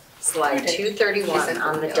 Slide 231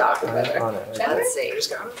 on the dock. On it. Let's see. Let's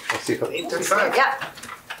see if it. 8:35.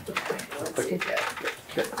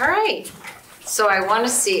 Yeah, all right. So I want to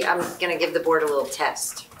see, I'm going to give the board a little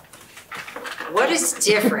test. What is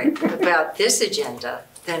different about this agenda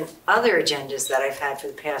than other agendas that I've had for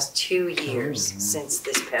the past 2 years since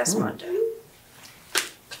this past Monday.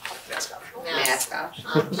 Mask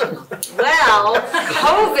optional. Well,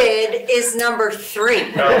 COVID is number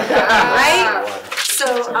 3, right?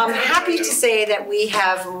 So I'm happy to say that we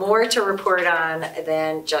have more to report on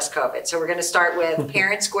than just COVID. So we're going to start with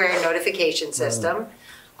Parent Square notification system,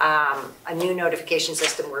 a new notification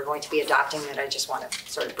system we're going to be adopting that I just want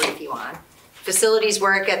to sort of brief you on. Facilities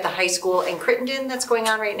work at the high school in Crittenden that's going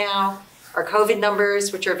on right now. Our COVID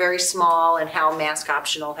numbers, which are very small, and how mask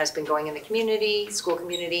optional has been going in the community, school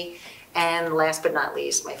community. And last but not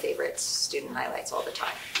least, my favorite, student highlights all the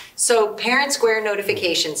time. So Parent Square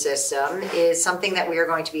notification system is something that we are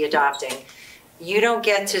going to be adopting. You don't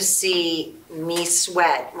get to see me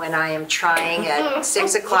sweat when I am trying at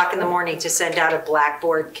 6 o'clock in the morning to send out a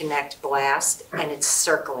Blackboard Connect blast, and it's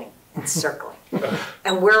circling,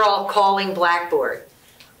 And we're all calling Blackboard.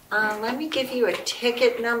 Let me give you a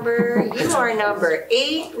ticket number. You are number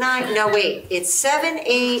 89, it's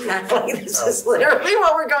 789. This is literally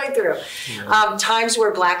what we're going through. Times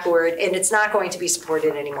where Blackboard, and it's not going to be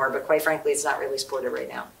supported anymore, but quite frankly, it's not really supported right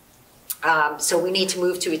now. So we need to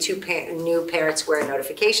move to a new Parent Square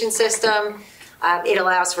notification system. It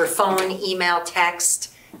allows for phone, email,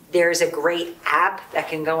 text. There's a great app that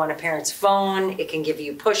can go on a parent's phone. It can give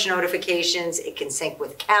you push notifications. It can sync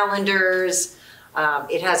with calendars.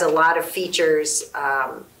 It has a lot of features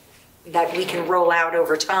that we can roll out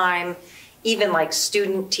over time, even like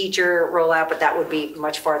student-teacher rollout, but that would be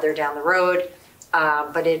much farther down the road.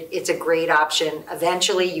 But it's a great option.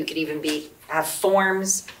 Eventually, you could even have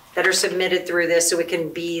forms that are submitted through this, so it can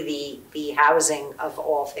be the housing of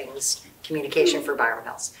all things communication for Byram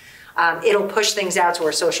Hills. It'll push things out to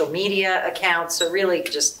our social media accounts, so really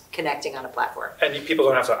just connecting on a platform. And people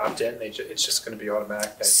don't have to opt in, it's just going to be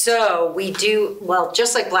automatic. So we do, well,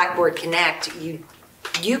 just like Blackboard Connect,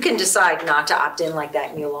 you can decide not to opt in like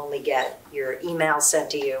that, and you'll only get your emails sent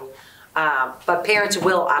to you. But parents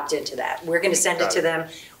will opt into that. We're going to send it to them.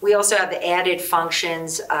 We also have the added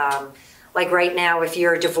functions. Like right now, if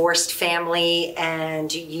you're a divorced family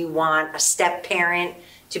and you want a step parent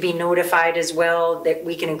to be notified as well, that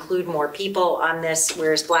we can include more people on this,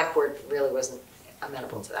 whereas Blackboard really wasn't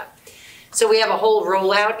amenable to that. So we have a whole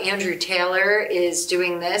rollout. Andrew Taylor is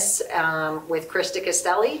doing this with Krista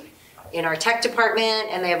Castelli in our tech department,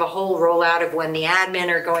 and they have a whole rollout of when the admin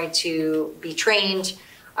are going to be trained,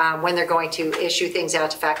 when they're going to issue things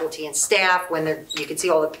out to faculty and staff, you can see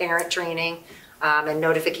all the parent training and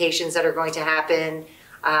notifications that are going to happen.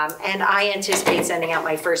 And I anticipate sending out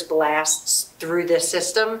my first blasts through this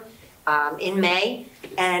system in May.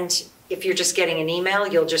 And if you're just getting an email,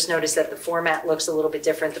 you'll just notice that the format looks a little bit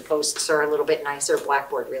different. The posts are a little bit nicer.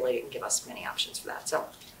 Blackboard really didn't give us many options for that. So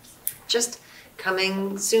just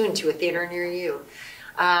coming soon to a theater near you.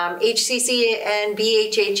 HCC and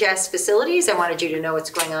BHHS facilities, I wanted you to know what's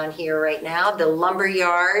going on here right now. The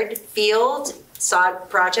lumberyard field sod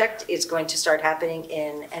project is going to start happening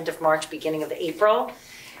in end of March, beginning of April.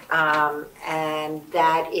 And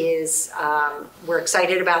that is, we're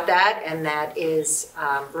excited about that. And that is,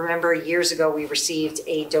 remember years ago we received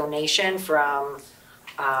a donation from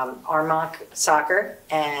Armonk Soccer,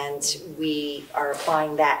 and we are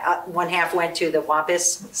applying that. One half went to the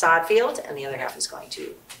Wampus sod field, and the other half is going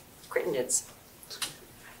to Crittenden's.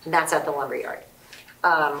 And that's at the lumberyard.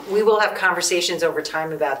 We will have conversations over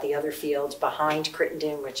time about the other field behind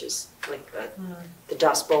Crittenden, which is like the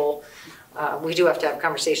Dust Bowl. We do have to have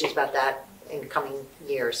conversations about that in coming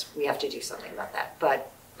years. We have to do something about that.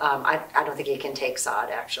 But I don't think you can take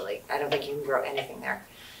sod, actually. I don't think you can grow anything there.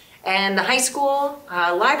 And the high school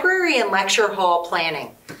library and lecture hall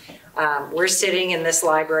planning. We're sitting in this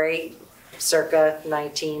library circa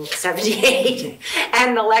 1978,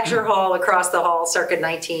 and the lecture hall across the hall circa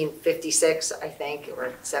 1956, I think,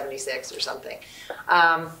 or 76 or something.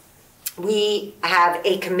 We have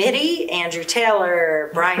a committee, Andrew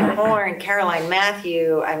Taylor, Brian Horn, Caroline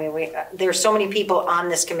Matthew. I mean, there's so many people on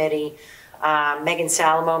this committee. Megan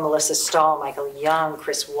Salamo, Melissa Stahl, Michael Young,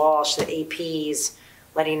 Chris Walsh, the APs,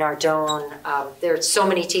 Letty Nardone. There are so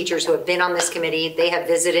many teachers who have been on this committee. They have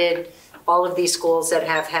visited all of these schools that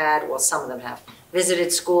have had, well, some of them have,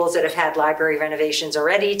 visited schools that have had library renovations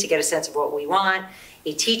already to get a sense of what we want.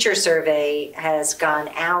 A teacher survey has gone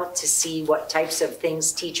out to see what types of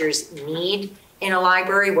things teachers need in a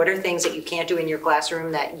library. What are things that you can't do in your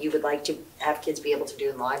classroom that you would like to have kids be able to do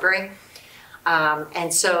in the library?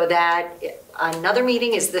 And so that another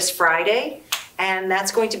meeting is this Friday, and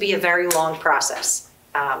that's going to be a very long process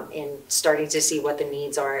in starting to see what the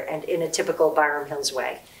needs are, and in a typical Byram Hills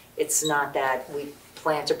way. It's not that we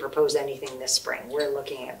plan to propose anything this spring. We're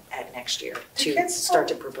looking at next year Do to kids start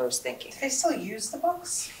to still- propose thinking. Do they still use the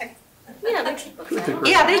books? Like, Yeah, they take books out.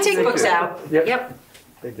 Yeah, they take books out. Yep. Yep.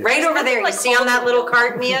 They do. Right over there, you Like see on that little old-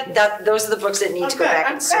 cart, Mia? Those are the books that need to go back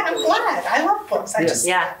I'm into glad, I'm circulation. glad, I love books, I Yeah. just,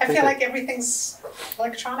 Yeah. I They feel do. like everything's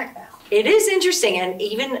electronic now. It is interesting, and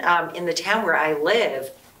even in the town where I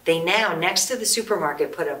live, they now, next to the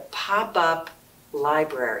supermarket, put a pop-up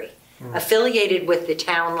library affiliated with the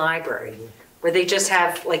town library, where they just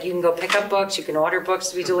have, like, you can go pick up books, you can order books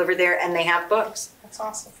to be delivered there, and they have books. That's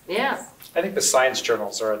awesome. Yeah, I think the science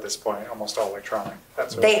journals are at this point almost all electronic.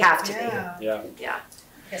 That's what. they have to Yeah. Yeah. be, yeah.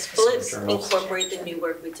 Yes, Will for it Journals. incorporate the new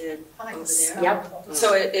work we did I like over this. there? Yep.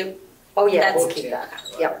 So it Oh, yeah, that's we'll key. keep that,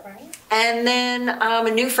 yep. Right? And then a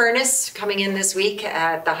new furnace coming in this week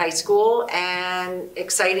at the high school, and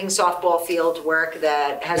exciting softball field work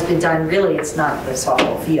that has been done. Really, it's not the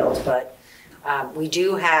softball field, but we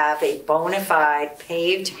do have a bona fide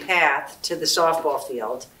paved path to the softball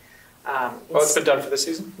field. Well, it's been done for this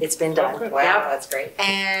season? It's been done. Oh, good. Wow, Yep. that's great.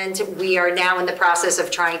 And we are now in the process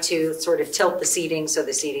of trying to sort of tilt the seating, so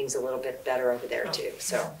the seating's a little bit better over there too.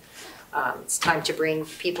 So it's time to bring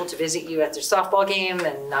people to visit you at their softball game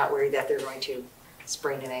and not worry that they're going to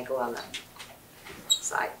sprain an ankle on the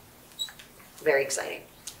side. Very exciting.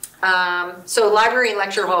 So library and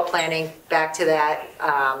lecture hall planning, back to that.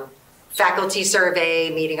 Faculty survey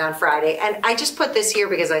meeting on Friday. And I just put this here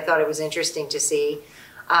because I thought it was interesting to see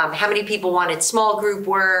how many people wanted small group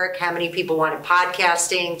work, how many people wanted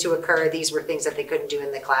podcasting to occur. These were things that they couldn't do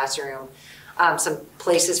in the classroom. Some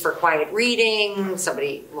places for quiet reading,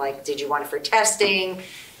 somebody like, did you want it for testing?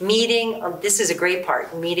 Meeting, this is a great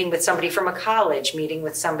part, meeting with somebody from a college, meeting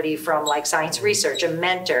with somebody from like science research, a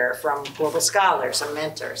mentor from Global Scholars, a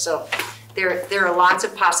mentor. So there are lots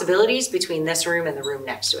of possibilities between this room and the room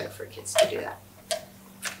next to it for kids to do that.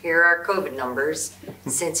 Here are COVID numbers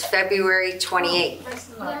since February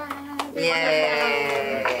 28th.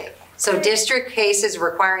 Yay. So district cases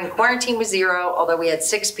requiring quarantine was 0, although we had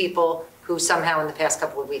 6 people who somehow in the past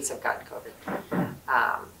couple of weeks have gotten COVID.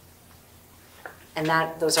 And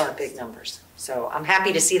those aren't big numbers. So I'm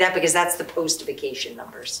happy to see that because that's the post-vacation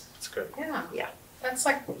numbers. That's good. Yeah. Yeah. That's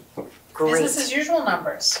like Great. business as usual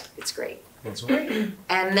numbers. It's great. That's right.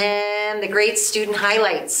 And then the great student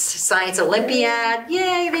highlights, Science Olympiad,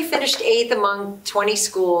 yay, they finished 8th among 20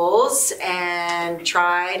 schools and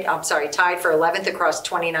tied for 11th across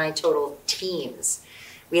 29 total teams.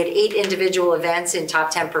 We had 8 individual events in top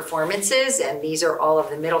 10 performances, and these are all of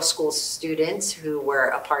the middle school students who were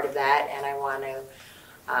a part of that. And I want to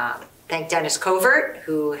thank Dennis Covert,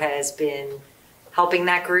 who has been helping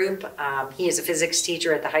that group. He is a physics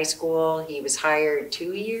teacher at the high school. He was hired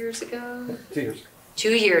 2 years ago? 2 years.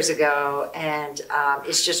 2 years ago, and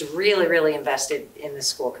is just really, really invested in the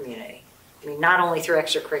school community. I mean, not only through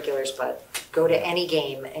extracurriculars, but go to any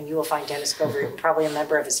game and you will find Dennis Covert, probably a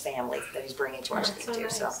member of his family that he's bringing to our school too.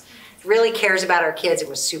 So really cares about our kids and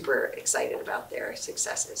was super excited about their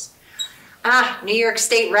successes. New York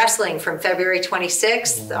State Wrestling from February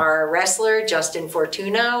 26th. Our wrestler, Justin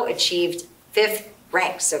Fortuno, achieved 5th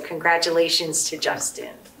rank, so congratulations to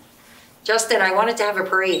Justin. Justin, I wanted to have a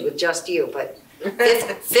parade with just you, but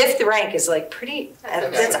fifth rank is like pretty,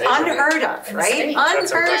 that's unheard of, right? Unheard of.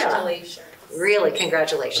 Congratulations. Really,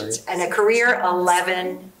 congratulations. And a career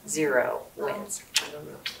 11-0 wins.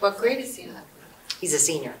 What grade is he in? He's a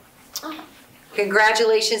senior.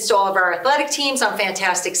 Congratulations to all of our athletic teams on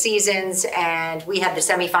fantastic seasons, and we had the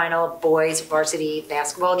semifinal boys varsity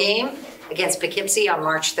basketball game against Poughkeepsie on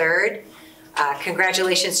March 3rd.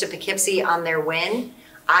 Congratulations to Poughkeepsie on their win.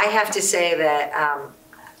 I have to say that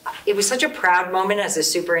it was such a proud moment as a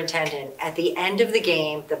superintendent. At the end of the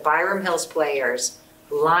game, the Byram Hills players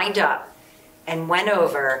lined up and went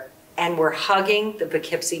over and were hugging the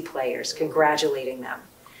Poughkeepsie players, congratulating them.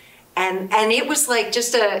 And it was like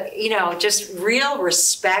just just real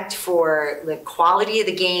respect for the quality of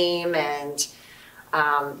the game and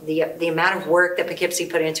the amount of work that Poughkeepsie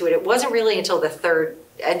put into it. It wasn't really until the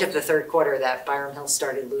end of the third quarter that Byram Hills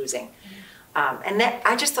started losing. And that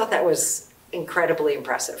I just thought that was incredibly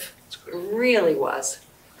impressive. It really was.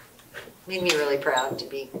 Made me really proud to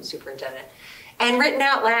be superintendent. And written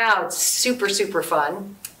out loud, super, super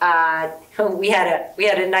fun. We had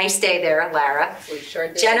a nice day there, Lara. We sure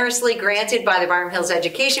did. Generously granted by the Byram Hills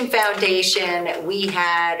Education Foundation. We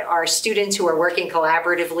had our students who are working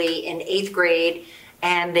collaboratively in 8th grade,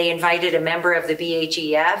 and they invited a member of the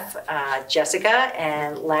BHEF, Jessica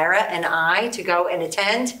and Lara and I, to go and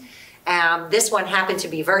attend. This one happened to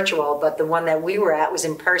be virtual, but the one that we were at was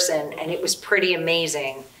in person, and it was pretty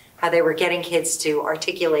amazing how they were getting kids to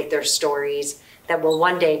articulate their stories that will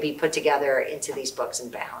one day be put together into these books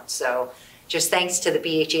and bound. So just thanks to the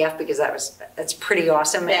BHEF, because that's pretty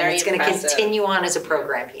awesome. And Very it's going to impressive. continue on as a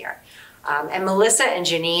program here. And Melissa and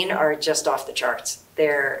Janine are just off the charts.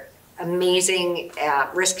 They're amazing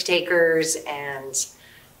risk takers, and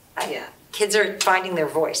Yeah. kids are finding their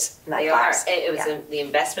voice in that They are. class. It was Yeah. the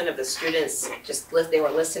investment of the students, they were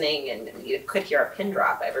listening and you could hear a pin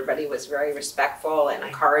drop. Everybody was very respectful and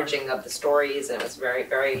encouraging of the stories, and it was very,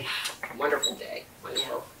 very wonderful day.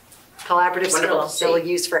 Wonderful. Collaborative Wonderful to skills they'll see.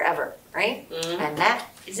 use forever, right? Mhm. And that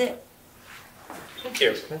is it. Thank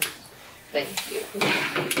you. Thank you.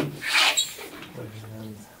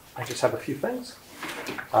 And I just have a few things.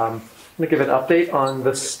 I'm going to give an update on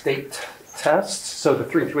the state tests. So the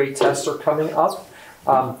 3 through 8 tests are coming up.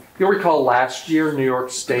 You'll recall last year, New York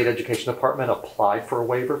State Education Department applied for a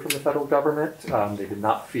waiver from the federal government. They did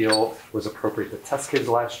not feel it was appropriate to test kids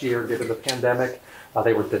last year given the pandemic.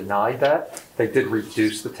 They were denied that. They did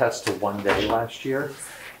reduce the test to 1 day last year.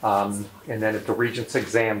 And then at the Regents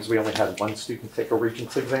exams, we only had one student take a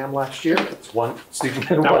Regents exam last year. It's one student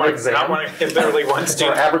in one exam. Not one, literally one Our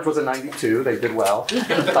student. average was a 92, they did well.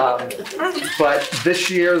 But this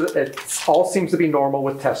year, it all seems to be normal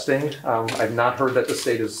with testing. I've not heard that the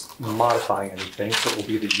state is modifying anything, so it will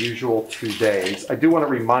be the usual 2 days. I do want to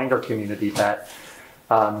remind our community that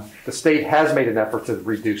the state has made an effort to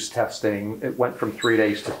reduce testing. It went from 3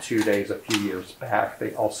 days to 2 days a few years back.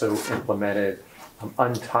 They also implemented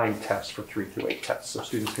untimed tests for 3 through 8 tests, so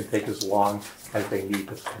students can take as long as they need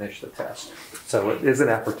to finish the test. So it is an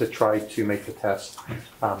effort to try to make the test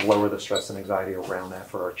lower the stress and anxiety around that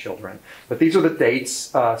for our children. But these are the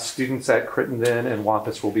dates. Students at Crittenden and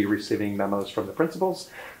Wampus will be receiving memos from the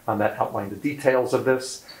principals that outline the details of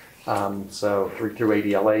this. So 3 through 8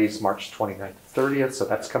 ELAs, March 29th to 30th, so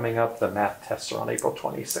that's coming up. The math tests are on April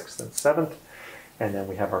 26th and 7th. And then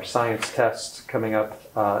we have our science test coming up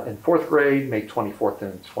in 4th grade, May 24th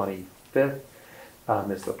and 25th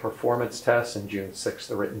is the performance test, and June 6th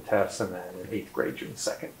the written test, and then in 8th grade, June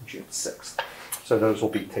 2nd and June 6th. So those will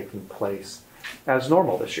be taking place as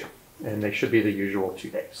normal this year, and they should be the usual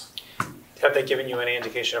 2 days. Have they given you any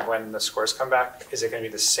indication of when the scores come back? Is it going to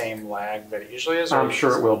be the same lag that it usually is? Or I'm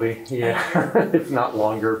sure it will be, yeah. If not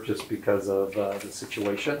longer, just because of the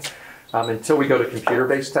situation. Until we go to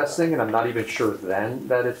computer-based testing, and I'm not even sure then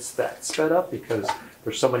that it's that sped up, because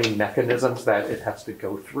there's so many mechanisms that it has to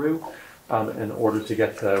go through in order to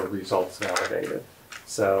get the results validated.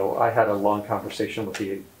 So I had a long conversation with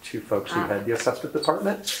the 2 folks who had the assessment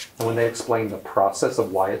department, and when they explained the process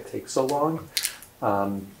of why it takes so long,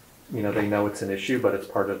 you know, they know it's an issue, but it's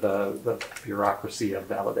part of the bureaucracy of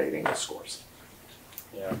validating the scores.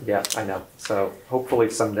 Yeah, I know. So hopefully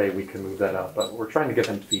someday we can move that up, but we're trying to get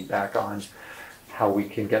them feedback on how we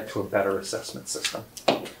can get to a better assessment system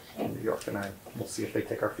in New York, and we'll see if they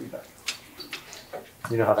take our feedback.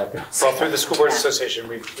 You know how that goes. Well, through the School Boards Association,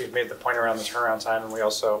 we've made the point around the turnaround time, and we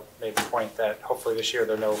also made the point that hopefully this year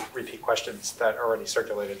there are no repeat questions that are already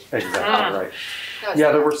circulated. Exactly right.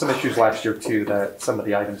 Yeah, there were some issues last year too, that some of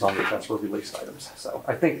the items on the test were released items. So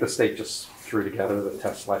I think the state just threw together the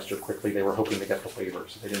tests last year quickly. They were hoping to get the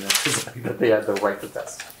waivers. They didn't anticipate that they had the right to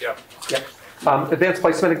test. Yeah. Advanced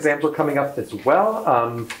placement exams are coming up as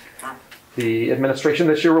well. The administration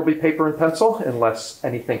this year will be paper and pencil unless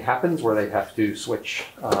anything happens where they have to switch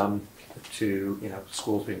to, you know,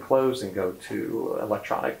 schools being closed and go to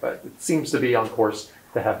electronic, but it seems to be on course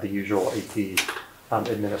to have the usual AP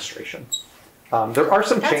administration. There are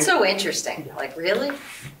some changes. That's so interesting. Like, really?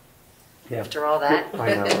 Yeah. After all that?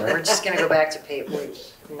 I know, right? We're just going to go back to paper.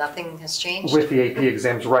 Nothing has changed? With the AP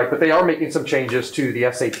exams, right, but they are making some changes to the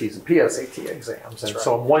SATs and PSAT exams, and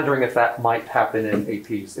so I'm wondering if that might happen in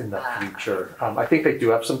APs in the future. I think they do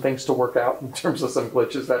have some things to work out in terms of some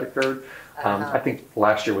glitches that occurred. I think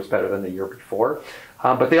last year was better than the year before,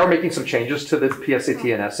 but they are making some changes to the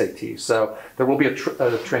PSAT and SAT, so there will be a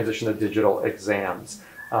transition to digital exams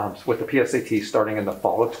with the PSAT starting in the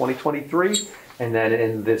fall of 2023. And then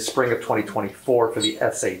in the spring of 2024 for the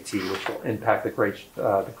SAT, which will impact the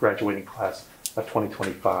graduating class of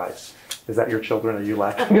 2025. Is that your children? Are you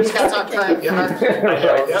laughing? That's on time. I know,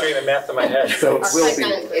 I'm doing the math in my head. So it will be.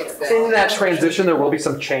 In that transition, there will be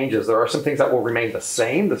some changes. There are some things that will remain the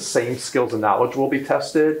same. The same skills and knowledge will be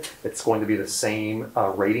tested. It's going to be the same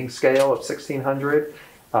rating scale of 1600.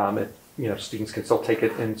 You know, students can still take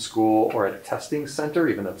it in school or at a testing center,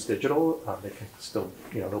 even though it's digital. They can still,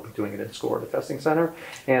 you know, they'll be doing it in school or at a testing center.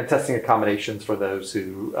 And testing accommodations for those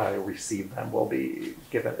who receive them will be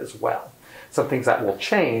given as well. Some things that will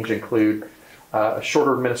change include a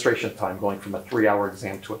shorter administration time, going from a 3-hour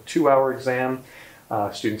exam to a 2-hour exam.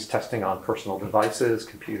 students testing on personal devices,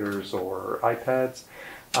 computers or iPads,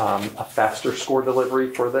 a faster score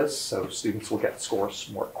delivery for this, so students will get scores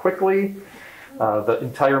more quickly. The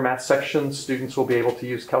entire math section, students will be able to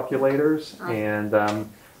use calculators, and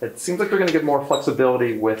it seems like they're going to get more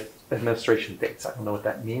flexibility with administration dates. I don't know what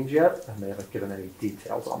that means yet, and they haven't given any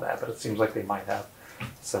details on that, but it seems like they might have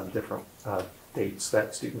some different dates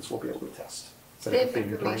that students will be able to test. Do they have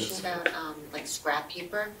information about like scrap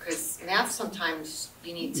paper? Because math, sometimes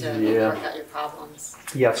you need to work out your problems.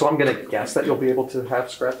 Yeah, so I'm going to guess that you'll be able to have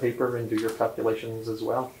scrap paper and do your calculations as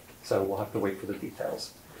well. So we'll have to wait for the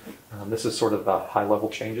details. This is sort of the high-level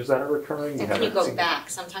changes that are occurring. And can you go back?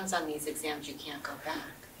 Sometimes on these exams you can't go back.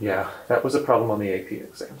 Yeah, that was a problem on the AP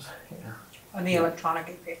exams. Yeah. On the electronic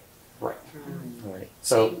AP. Right. Right.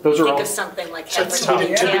 So those are all. Think of something like So it's to be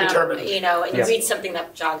determined. you know, and you Yeah. read something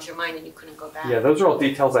that jogs your mind and you couldn't go back. Yeah, those are all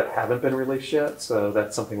details that haven't been released yet, so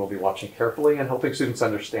that's something we'll be watching carefully and helping students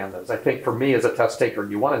understand those. I think for me as a test taker,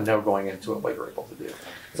 you want to know going into it what you're able to do.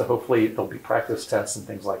 So hopefully there'll be practice tests and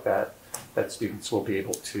things like that that students will be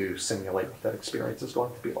able to simulate what that experience is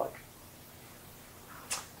going to be like.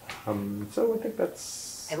 So I think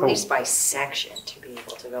that's... At least by section to be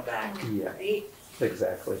able to go back. Yeah, Right?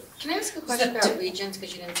 exactly. Can I ask a question about regions,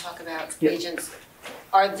 because you didn't talk about Yeah. regions?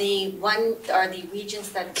 Are the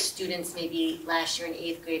regions that students maybe last year in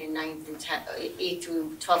 8th grade and 9th and 8th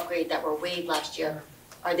through 12th grade that were waived last year,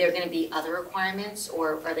 are there going to be other requirements,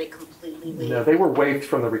 or are they completely waived? No, they were waived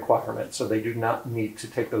from the requirement, so they do not need to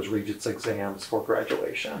take those Regents exams for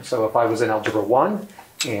graduation. So if I was in Algebra 1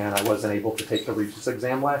 and I wasn't able to take the Regents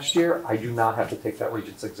exam last year, I do not have to take that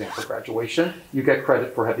Regents exam for graduation. You get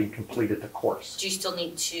credit for having completed the course. Do you still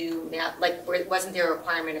need two math, like, wasn't there a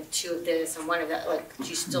requirement of 2 of this and 1 of that, like, do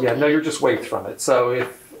you still? Yeah, no, you're just waived from it. So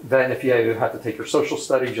if you have to take your social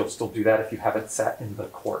studies, you'll still do that if you haven't sat in the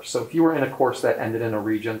course. So if you were in a course that ended in a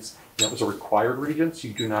Regents, and it was a required Regents,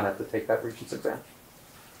 you do not have to take that Regents exam.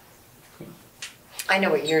 I know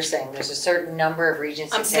what you're saying, there's a certain number of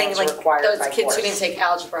Regents I'm saying, exams like, required by those kids who course. didn't take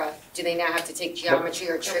algebra, do they now have to take geometry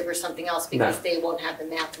or trig or something else because they won't have the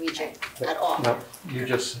math Regent at all? No, you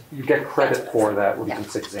get credit for that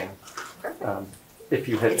Regents exam. If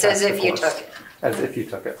you had It's as passed the if you course. took it. As if you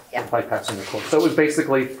took it, Yeah. by passing the course. So it was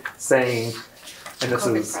basically saying, and this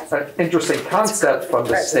is an interesting concept from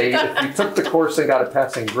the state, if you took the course and got a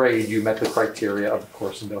passing grade, you met the criteria of the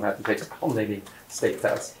course and don't have to take a culminating state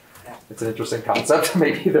test. It's an interesting concept,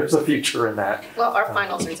 maybe there's a future in that. Well, our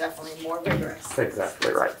finals are definitely more rigorous.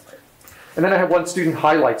 Exactly right. And then I have one student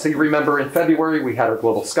highlight. So you remember in February, we had our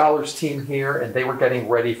Global Scholars team here, and they were getting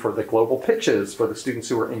ready for the global pitches for the students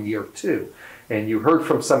who were in year 2. And you heard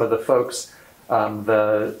from some of the folks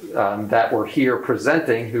that were here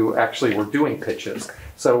presenting who actually were doing pitches.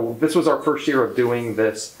 So this was our first year of doing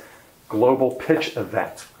this global pitch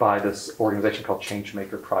event by this organization called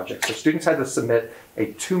Changemaker Project. So students had to submit a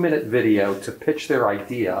 2-minute video to pitch their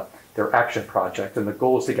idea, their action project, and the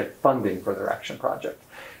goal is to get funding for their action project.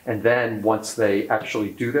 And then once they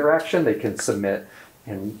actually do their action, they can submit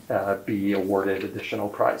and be awarded additional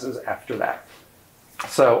prizes after that.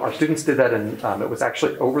 So our students did that, and it was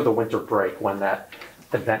actually over the winter break when that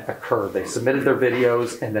event occurred. They submitted their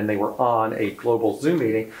videos, and then they were on a global Zoom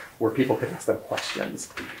meeting where people could ask them questions.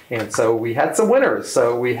 And so we had some winners.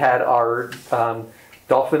 So we had our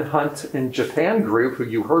Dolphin Hunt in Japan group, who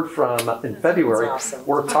you heard from in February, awesome.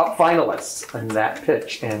 were top finalists in that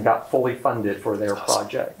pitch and got fully funded for their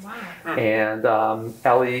project. Wow. And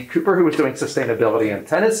Ellie Cooper, who was doing sustainability and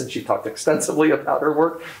tennis, and she talked extensively about her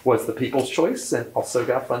work, was the People's Choice and also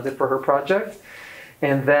got funded for her project.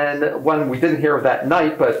 And then one we didn't hear of that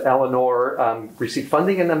night, but Eleanor received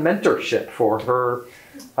funding and a mentorship for her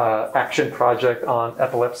action project on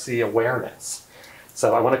epilepsy awareness.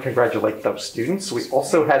 So I want to congratulate those students. We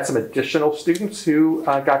also had some additional students who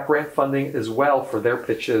got grant funding as well for their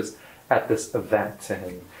pitches at this event.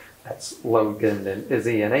 And that's Logan and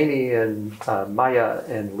Izzy and Amy and Maya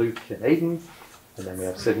and Luke and Aiden. And then we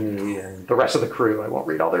have Sydney and the rest of the crew. I won't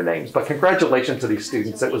read all their names, but congratulations to these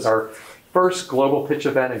students. It was our first global pitch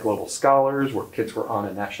event at Global Scholars where kids were on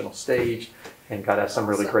a national stage and got asked some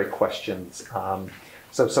really great questions.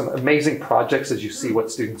 So some amazing projects as you see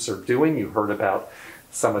what students are doing. You heard about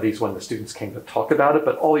some of these when the students came to talk about it,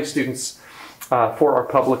 but all these students, for our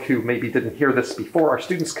public who maybe didn't hear this before, our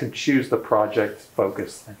students can choose the project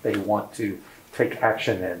focus that they want to take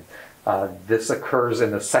action in. This occurs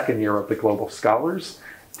in the second year of the Global Scholars,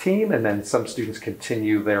 team, and then some students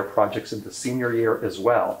continue their projects into senior year as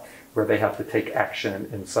well, where they have to take action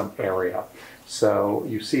in some area. So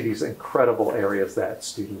you see these incredible areas that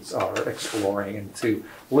students are exploring, and to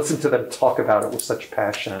listen to them talk about it with such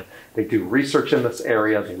passion. They do research in this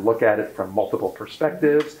area, they look at it from multiple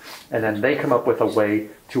perspectives, and then they come up with a way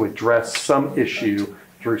to address some issue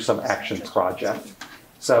through some action project.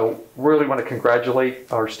 So really want to congratulate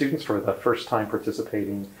our students for the first time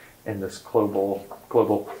participating in this global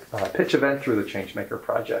pitch event through the Changemaker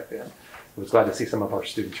Project. And I was glad to see some of our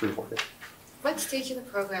students rewarded. What stage of the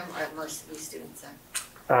program are most of these students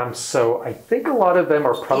at? So I think a lot of them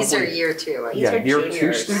are probably... These are year two. Right? Yeah, year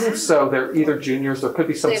two students, so they're either juniors, there could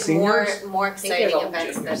be some They have seniors. more exciting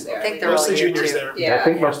events than, I think they're Most all of the year juniors two. there. Yeah, I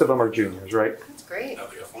think most of them are juniors, right? That's great.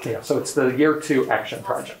 Yeah, so it's the year two action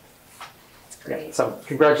project. That's Yeah, great. so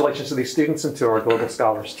congratulations to these students and to our Global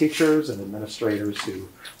Scholars teachers and administrators who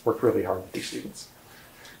worked really hard with these students.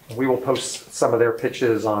 And we will post some of their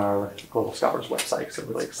pitches on our Global Scholars website, so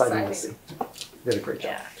really exciting to see. They did a great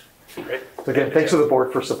job. Great. So again, thanks to the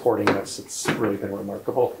board for supporting us. It's really been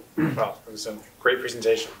remarkable. Well, it was a great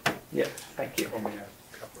presentation. Yeah, thank you. Only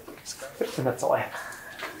a couple of weeks ago. And that's all I have.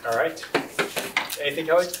 All right. Anything,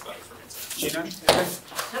 Kelly? Gina?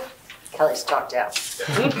 Anything? Kelly's talked out.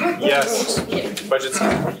 Yes. Budget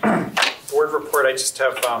summary. Board report, I just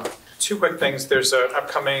have two quick things. There's an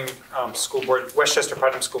upcoming school board, Westchester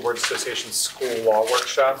Putnam School Board Association School Law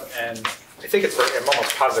Workshop, and I think it's, I'm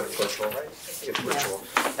almost positive virtual, right? I think it's virtual.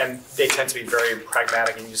 And they tend to be very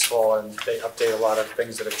pragmatic and useful, and they update a lot of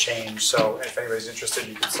things that have changed. So if anybody's interested,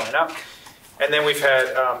 you can sign up. And then we've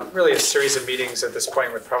had really a series of meetings at this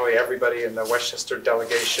point with probably everybody in the Westchester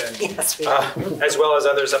delegation, Yes, we are. as well as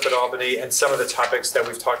others up at Albany. And some of the topics that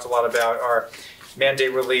we've talked a lot about are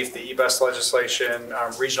mandate relief, the e-bus legislation,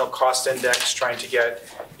 regional cost index, trying to get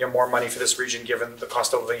more money for this region given the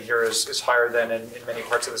cost of living here is higher than in many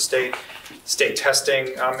parts of the state testing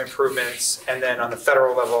improvements, and then on the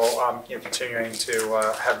federal level, continuing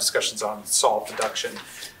to have discussions on SALT deduction.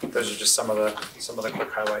 Those are just some of the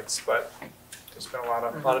quick highlights, but there's been a lot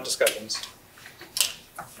of discussions.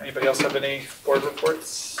 Anybody else have any board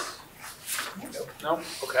reports? No?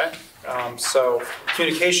 Okay. So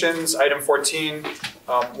communications, item 14,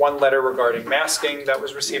 one letter regarding masking that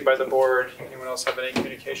was received by the board. Anyone else have any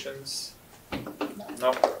communications?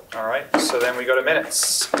 No? All right. So then we go to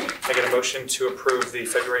minutes. I get a motion to approve the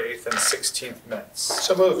February 8th and 16th minutes.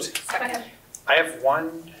 So moved. Second. I have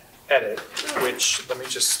one edit, which let me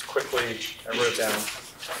just quickly, I wrote down.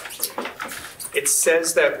 It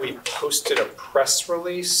says that we posted a press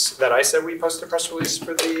release, that I said we posted a press release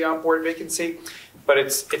for the board vacancy, but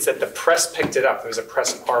it's that the press picked it up. There was a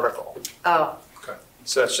press article. Oh, Okay.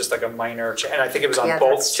 So that's just like a minor change, and I think it was on Yeah,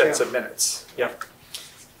 both that's sets true. of minutes. Yep.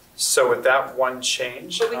 So with that one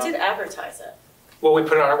change. But we did advertise it, Well, we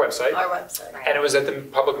put it on our website, our website. and it was at the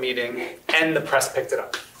public meeting, and the press picked it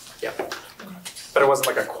up. Yep. But it wasn't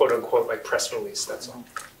like a quote-unquote like press release, that's all.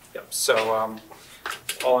 Yep, so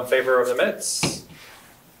all in favor of the minutes?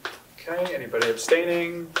 Okay, anybody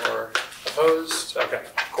abstaining or opposed? Okay,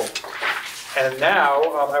 cool. And now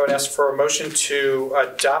I would ask for a motion to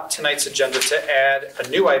adopt tonight's agenda to add a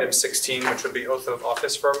new item 16, which would be oath of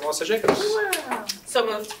office for Melissa Jacobs. So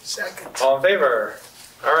moved. Second. All in favor?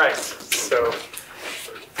 All right, so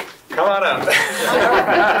come on up.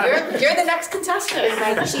 You're the next contestant. Is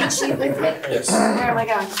my cheat sheet with me? Yes. Where am I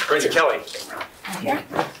going? Bring it to Kelly. Here?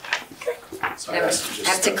 So I asked you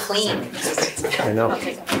have to just, clean. I know.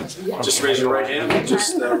 just raise your right hand and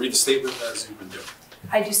just read the statement as you've been doing.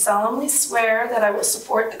 I do solemnly swear that I will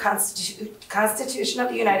support the Constitution of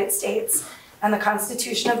the United States and the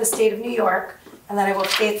Constitution of the State of New York, and that I will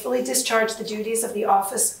faithfully discharge the duties of the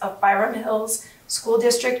office of Byram Hills School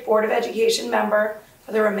District Board of Education member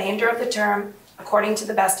for the remainder of the term according to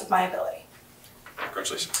the best of my ability.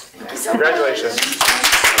 Congratulations. Congratulations.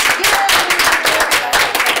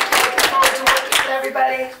 Looking forward to working with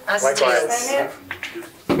everybody. Likewise.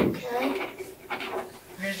 Okay.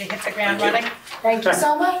 Ready to hit the ground running? Thank you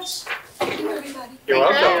so much. Thank you, everybody. You're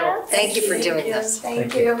welcome. Thank you for doing this.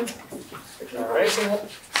 Thank you. All right.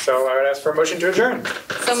 So I would ask for a motion to adjourn.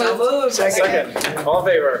 So moved. Second. All in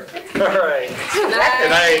favor? All right. Good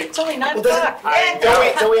night. It's only 9 Well, doesn't- o'clock.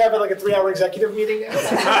 Don't we have like a 3-hour executive meeting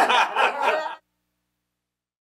now?